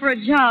got to look for a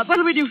job.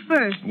 What'll we do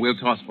first? We'll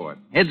toss for it.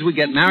 Heads, we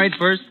get married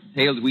first.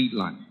 Tails, we eat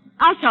lunch.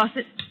 I'll toss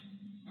it.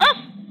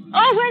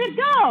 Oh, where'd it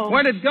go?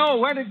 Where'd it go?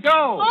 Where'd it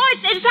go? Oh,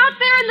 it's out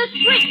there in the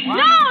street. What?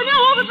 No,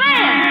 over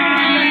there.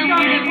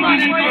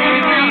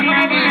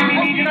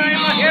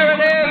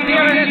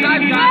 Here it is.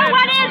 I've got it. Oh,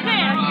 what is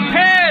it?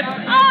 Head.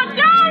 Oh,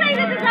 darling,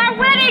 this is our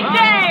wedding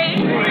day.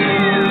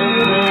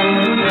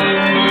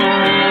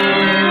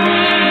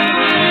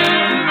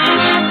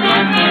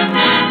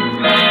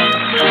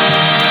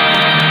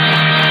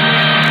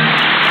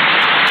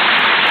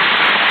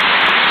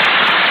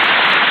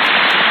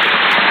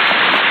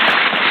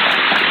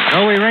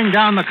 So we ring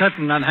down the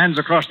curtain and hands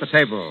across the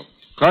table.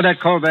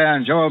 Claudette Colbert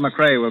and Joel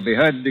McRae will be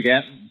heard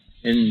again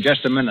in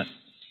just a minute.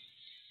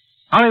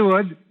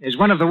 Hollywood is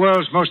one of the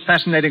world's most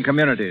fascinating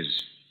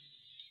communities.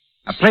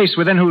 A place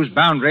within whose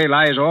boundary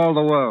lies all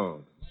the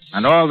world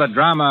and all the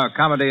drama,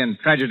 comedy, and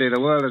tragedy the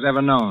world has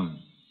ever known.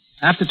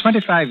 After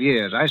 25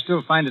 years, I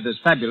still find it as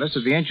fabulous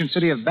as the ancient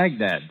city of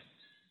Baghdad.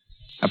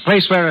 A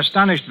place where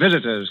astonished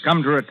visitors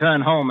come to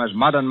return home as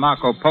modern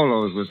Marco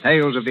Polos with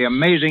tales of the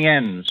amazing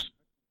ends,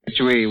 which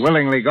we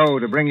willingly go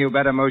to bring you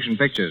better motion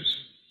pictures.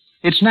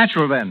 It's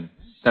natural, then,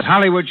 that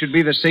Hollywood should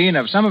be the scene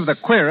of some of the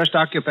queerest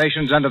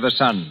occupations under the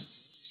sun.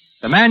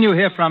 The man you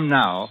hear from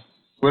now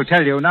will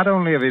tell you not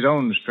only of his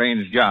own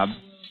strange job,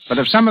 but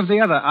of some of the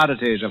other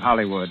oddities of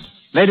Hollywood.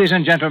 Ladies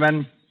and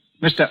gentlemen,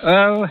 Mr.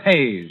 Earl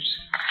Hayes.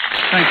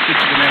 Thanks,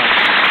 Mr. DeMille.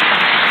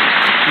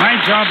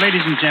 My job,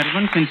 ladies and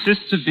gentlemen,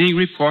 consists of being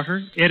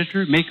reporter,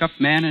 editor, makeup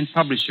man, and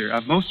publisher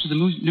of most of the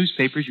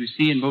newspapers you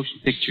see in motion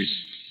pictures.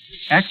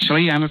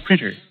 Actually, I'm a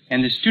printer,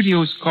 and the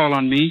studios call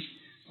on me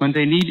when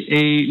they need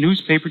a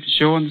newspaper to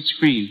show on the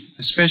screen,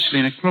 especially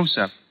in a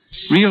close-up.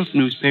 Real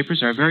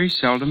newspapers are very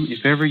seldom,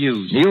 if ever,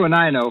 used. You and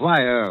I know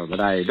why, Earl, but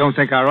I don't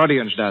think our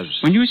audience does.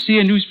 When you see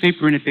a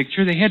newspaper in a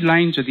picture, the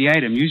headlines or the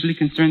item usually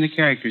concern the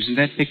characters in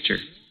that picture.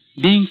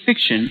 Being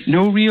fiction,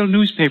 no real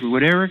newspaper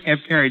would ever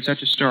have carried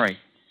such a story.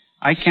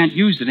 I can't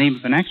use the name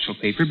of an actual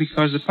paper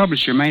because the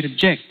publisher might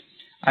object.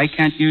 I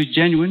can't use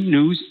genuine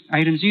news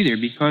items either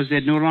because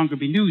they'd no longer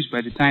be news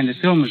by the time the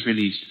film was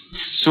released.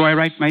 So I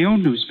write my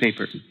own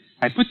newspaper.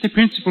 I put the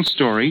principal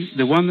story,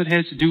 the one that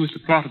has to do with the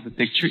plot of the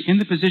picture, in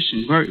the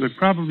position where it would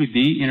probably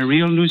be in a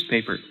real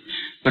newspaper.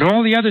 But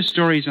all the other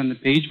stories on the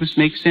page must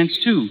make sense,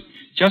 too,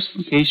 just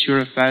in case you're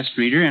a fast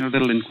reader and a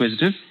little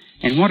inquisitive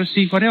and want to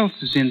see what else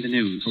is in the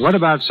news. What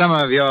about some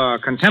of your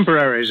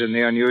contemporaries in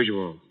the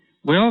unusual?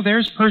 Well,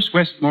 there's Perce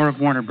Westmore of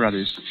Warner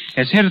Brothers.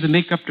 As head of the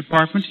makeup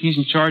department, he's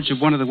in charge of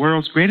one of the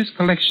world's greatest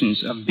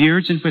collections of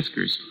beards and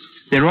whiskers.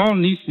 They're all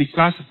neatly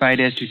classified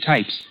as to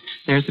types.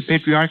 There's the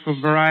patriarchal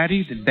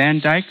variety, the Van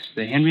Dykes,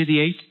 the Henry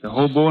VIII, the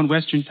hobo and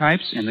western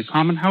types, and the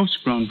common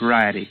house-grown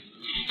variety.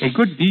 A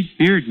good deep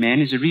beard man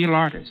is a real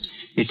artist.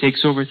 It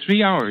takes over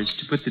 3 hours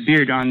to put the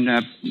beard on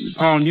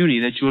Paul Muni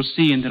that you'll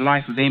see in The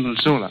Life of Emile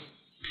Zola.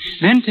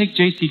 Then take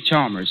J.C.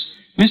 Chalmers.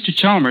 Mr.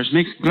 Chalmers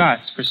makes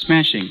glass for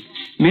smashing.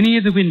 Many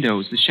of the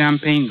windows, the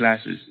champagne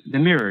glasses, the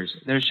mirrors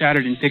that are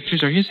shattered in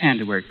pictures are his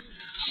handiwork.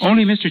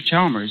 Only Mr.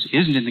 Chalmers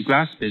isn't in the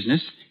glass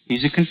business.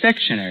 He's a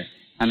confectioner,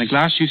 and the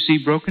glass you see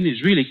broken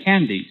is really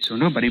candy, so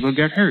nobody will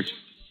get hurt.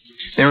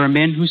 There are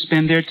men who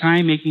spend their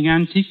time making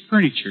antique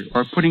furniture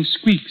or putting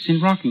squeaks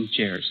in rocking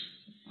chairs.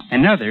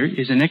 Another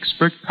is an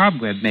expert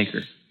cobweb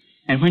maker.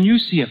 And when you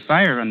see a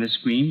fire on the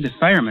screen, the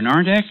firemen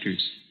aren't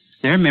actors.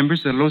 They're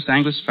members of the Los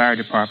Angeles Fire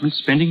Department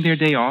spending their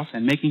day off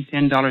and making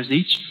 $10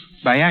 each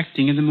by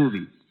acting in the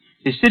movie.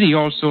 The city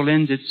also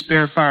lends its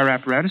spare fire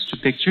apparatus to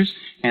pictures,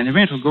 and the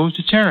rental goes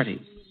to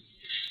charity.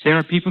 There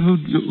are people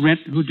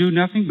who do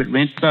nothing but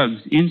rent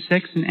bugs,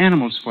 insects, and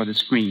animals for the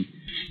screen.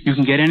 You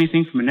can get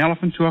anything from an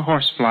elephant to a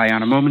horsefly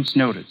on a moment's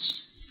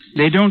notice.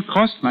 They don't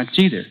cost much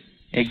either.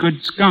 A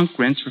good skunk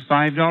rents for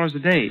 $5 a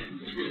day,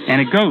 and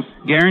a goat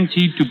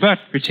guaranteed to butt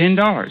for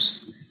 $10.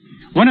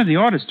 One of the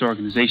oddest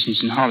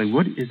organizations in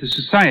Hollywood is the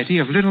Society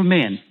of Little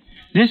Men.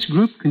 This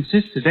group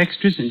consists of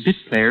extras and bit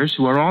players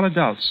who are all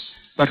adults,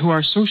 but who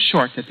are so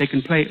short that they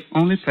can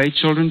only play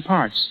children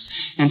parts.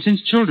 And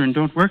since children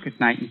don't work at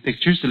night in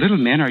pictures, the little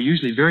men are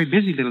usually very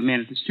busy little men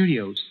at the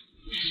studios.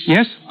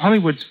 Yes,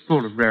 Hollywood's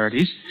full of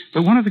rarities,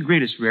 but one of the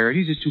greatest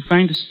rarities is to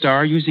find a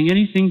star using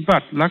anything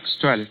but Lux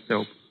toilet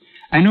soap.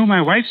 I know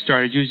my wife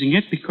started using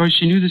it because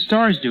she knew the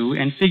stars do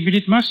and figured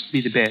it must be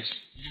the best.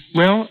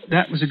 Well,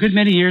 that was a good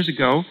many years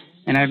ago,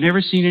 and I've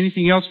never seen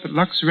anything else but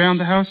Lux around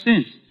the house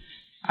since.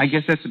 I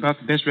guess that's about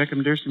the best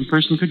recommendation a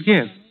person could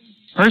give.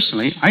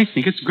 Personally, I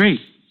think it's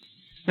great.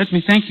 Let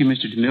me thank you,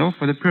 Mr. DeMille,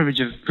 for the privilege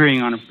of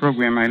appearing on a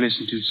program I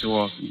listen to so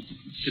often.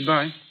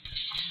 Goodbye.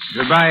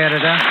 Goodbye,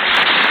 editor.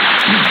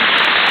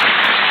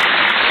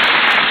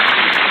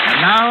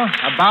 And now,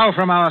 a bow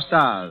from our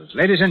stars.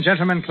 Ladies and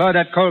gentlemen,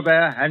 Claudette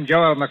Colbert and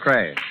Joel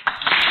McRae.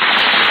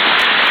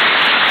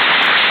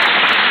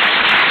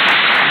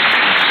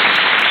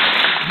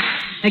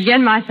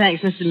 Again, my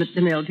thanks, Mr.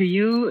 DeMille, to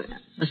you,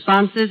 the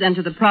sponsors, and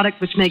to the product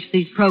which makes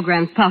these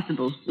programs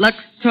possible, Lux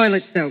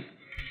Toilet Soap.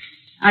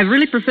 I've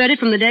really preferred it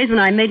from the days when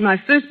I made my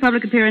first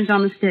public appearance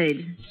on the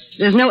stage.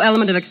 There's no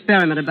element of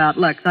experiment about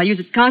Lux. I use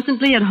it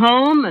constantly at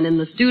home and in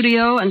the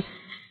studio, and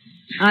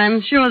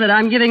I'm sure that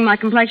I'm giving my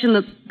complexion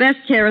the best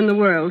care in the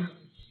world.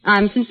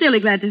 I'm sincerely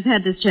glad to have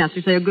had this chance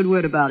to say a good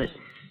word about it.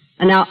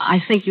 And now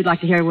I think you'd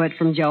like to hear a word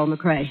from Joel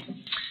McRae.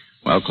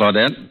 Well,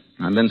 Claudette,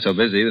 I've been so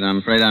busy that I'm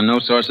afraid I'm no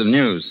source of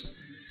news.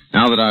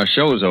 Now that our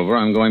show's over,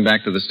 I'm going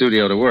back to the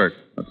studio to work.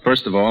 But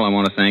first of all, I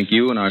want to thank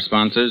you and our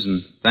sponsors,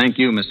 and thank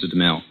you, Mr.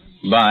 DeMille.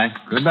 Bye.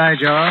 Goodbye,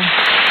 Joel.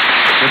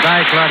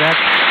 Goodbye, Claudette.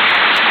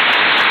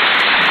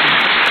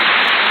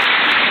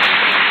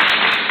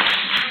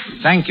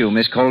 Thank you,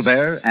 Miss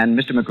Colbert and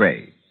Mr.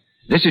 McRae.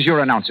 This is your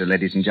announcer,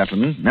 ladies and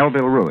gentlemen,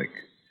 Melville Ruick.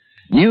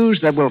 News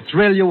that will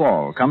thrill you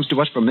all comes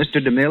to us from Mr.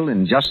 DeMille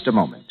in just a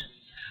moment.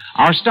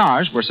 Our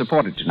stars were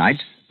supported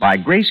tonight by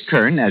Grace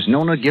Kern as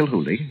Nona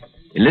Gilhooly,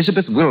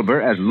 Elizabeth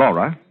Wilbur as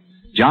Laura,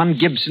 John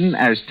Gibson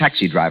as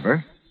taxi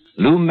driver,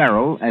 Lou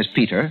Merrill as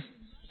Peter,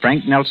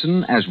 Frank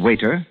Nelson as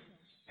waiter,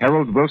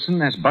 Harold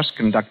Wilson as bus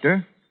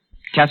conductor,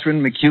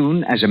 Catherine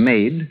McCune as a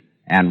maid,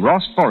 and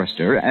Ross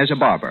Forrester as a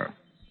barber.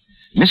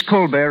 Miss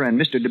Colbert and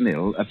Mr.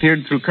 DeMille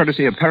appeared through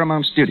courtesy of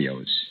Paramount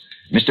Studios,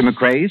 Mr.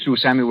 McRae through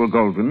Samuel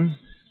Goldwyn,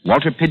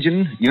 Walter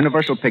Pidgeon,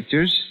 Universal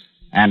Pictures,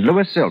 and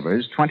Louis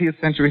Silvers, 20th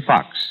Century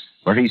Fox,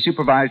 where he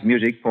supervised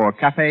music for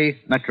Café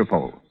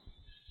Metropole.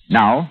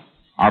 Now,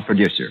 our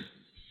producer.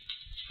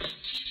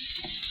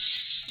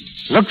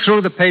 Look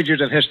through the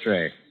pages of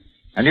history,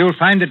 and you'll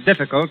find it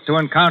difficult to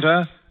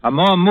encounter a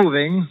more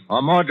moving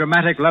or more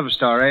dramatic love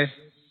story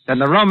than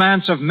the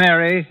romance of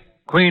Mary,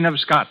 Queen of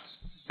Scots,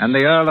 and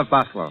the Earl of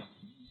Bothwell.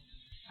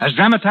 As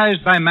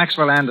dramatized by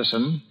Maxwell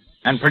Anderson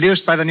and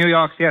produced by the New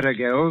York Theater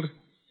Guild,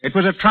 it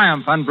was a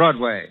triumph on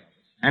Broadway,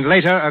 and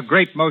later a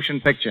great motion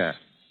picture.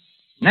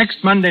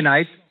 Next Monday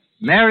night,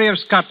 Mary of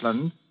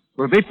Scotland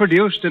will be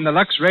produced in the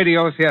Lux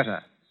Radio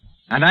Theater,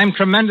 and I'm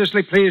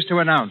tremendously pleased to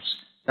announce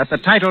that the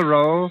title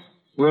role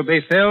will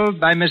be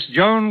filled by Miss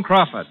Joan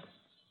Crawford.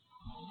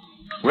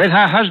 With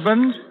her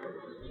husband,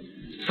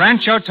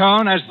 Franch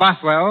O'Tone as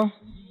Bothwell,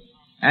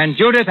 and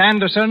Judith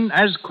Anderson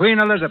as Queen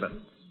Elizabeth.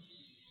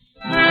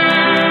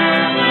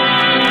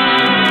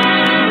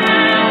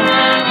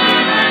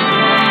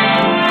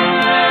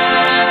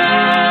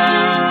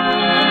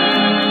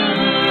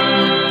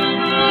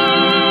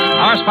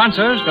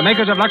 sponsors, the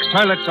makers of Lux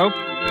Toilet Soap,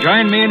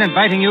 join me in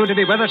inviting you to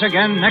be with us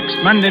again next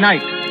Monday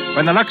night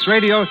when the Lux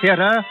Radio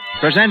Theater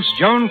presents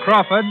Joan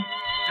Crawford,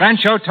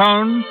 Francho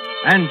Tone,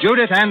 and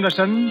Judith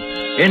Anderson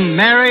in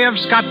Mary of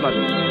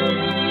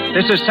Scotland.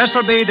 This is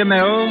Cecil B.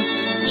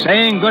 DeMille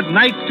saying good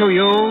night to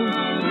you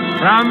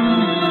from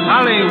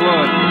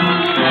Hollywood.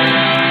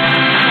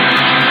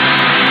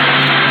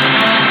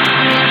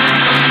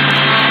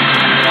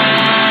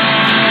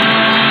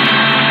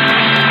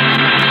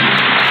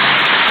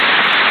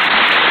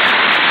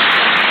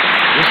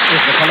 This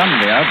is the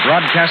Columbia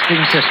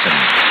Broadcasting System.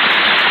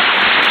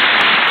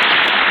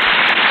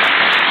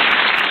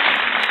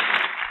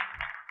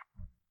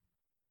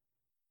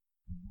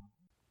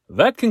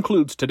 That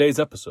concludes today's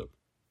episode.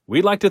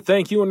 We'd like to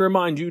thank you and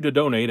remind you to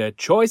donate at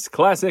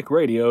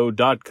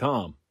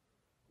choiceclassicradio.com.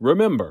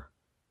 Remember,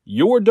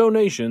 your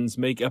donations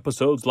make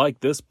episodes like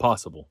this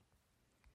possible.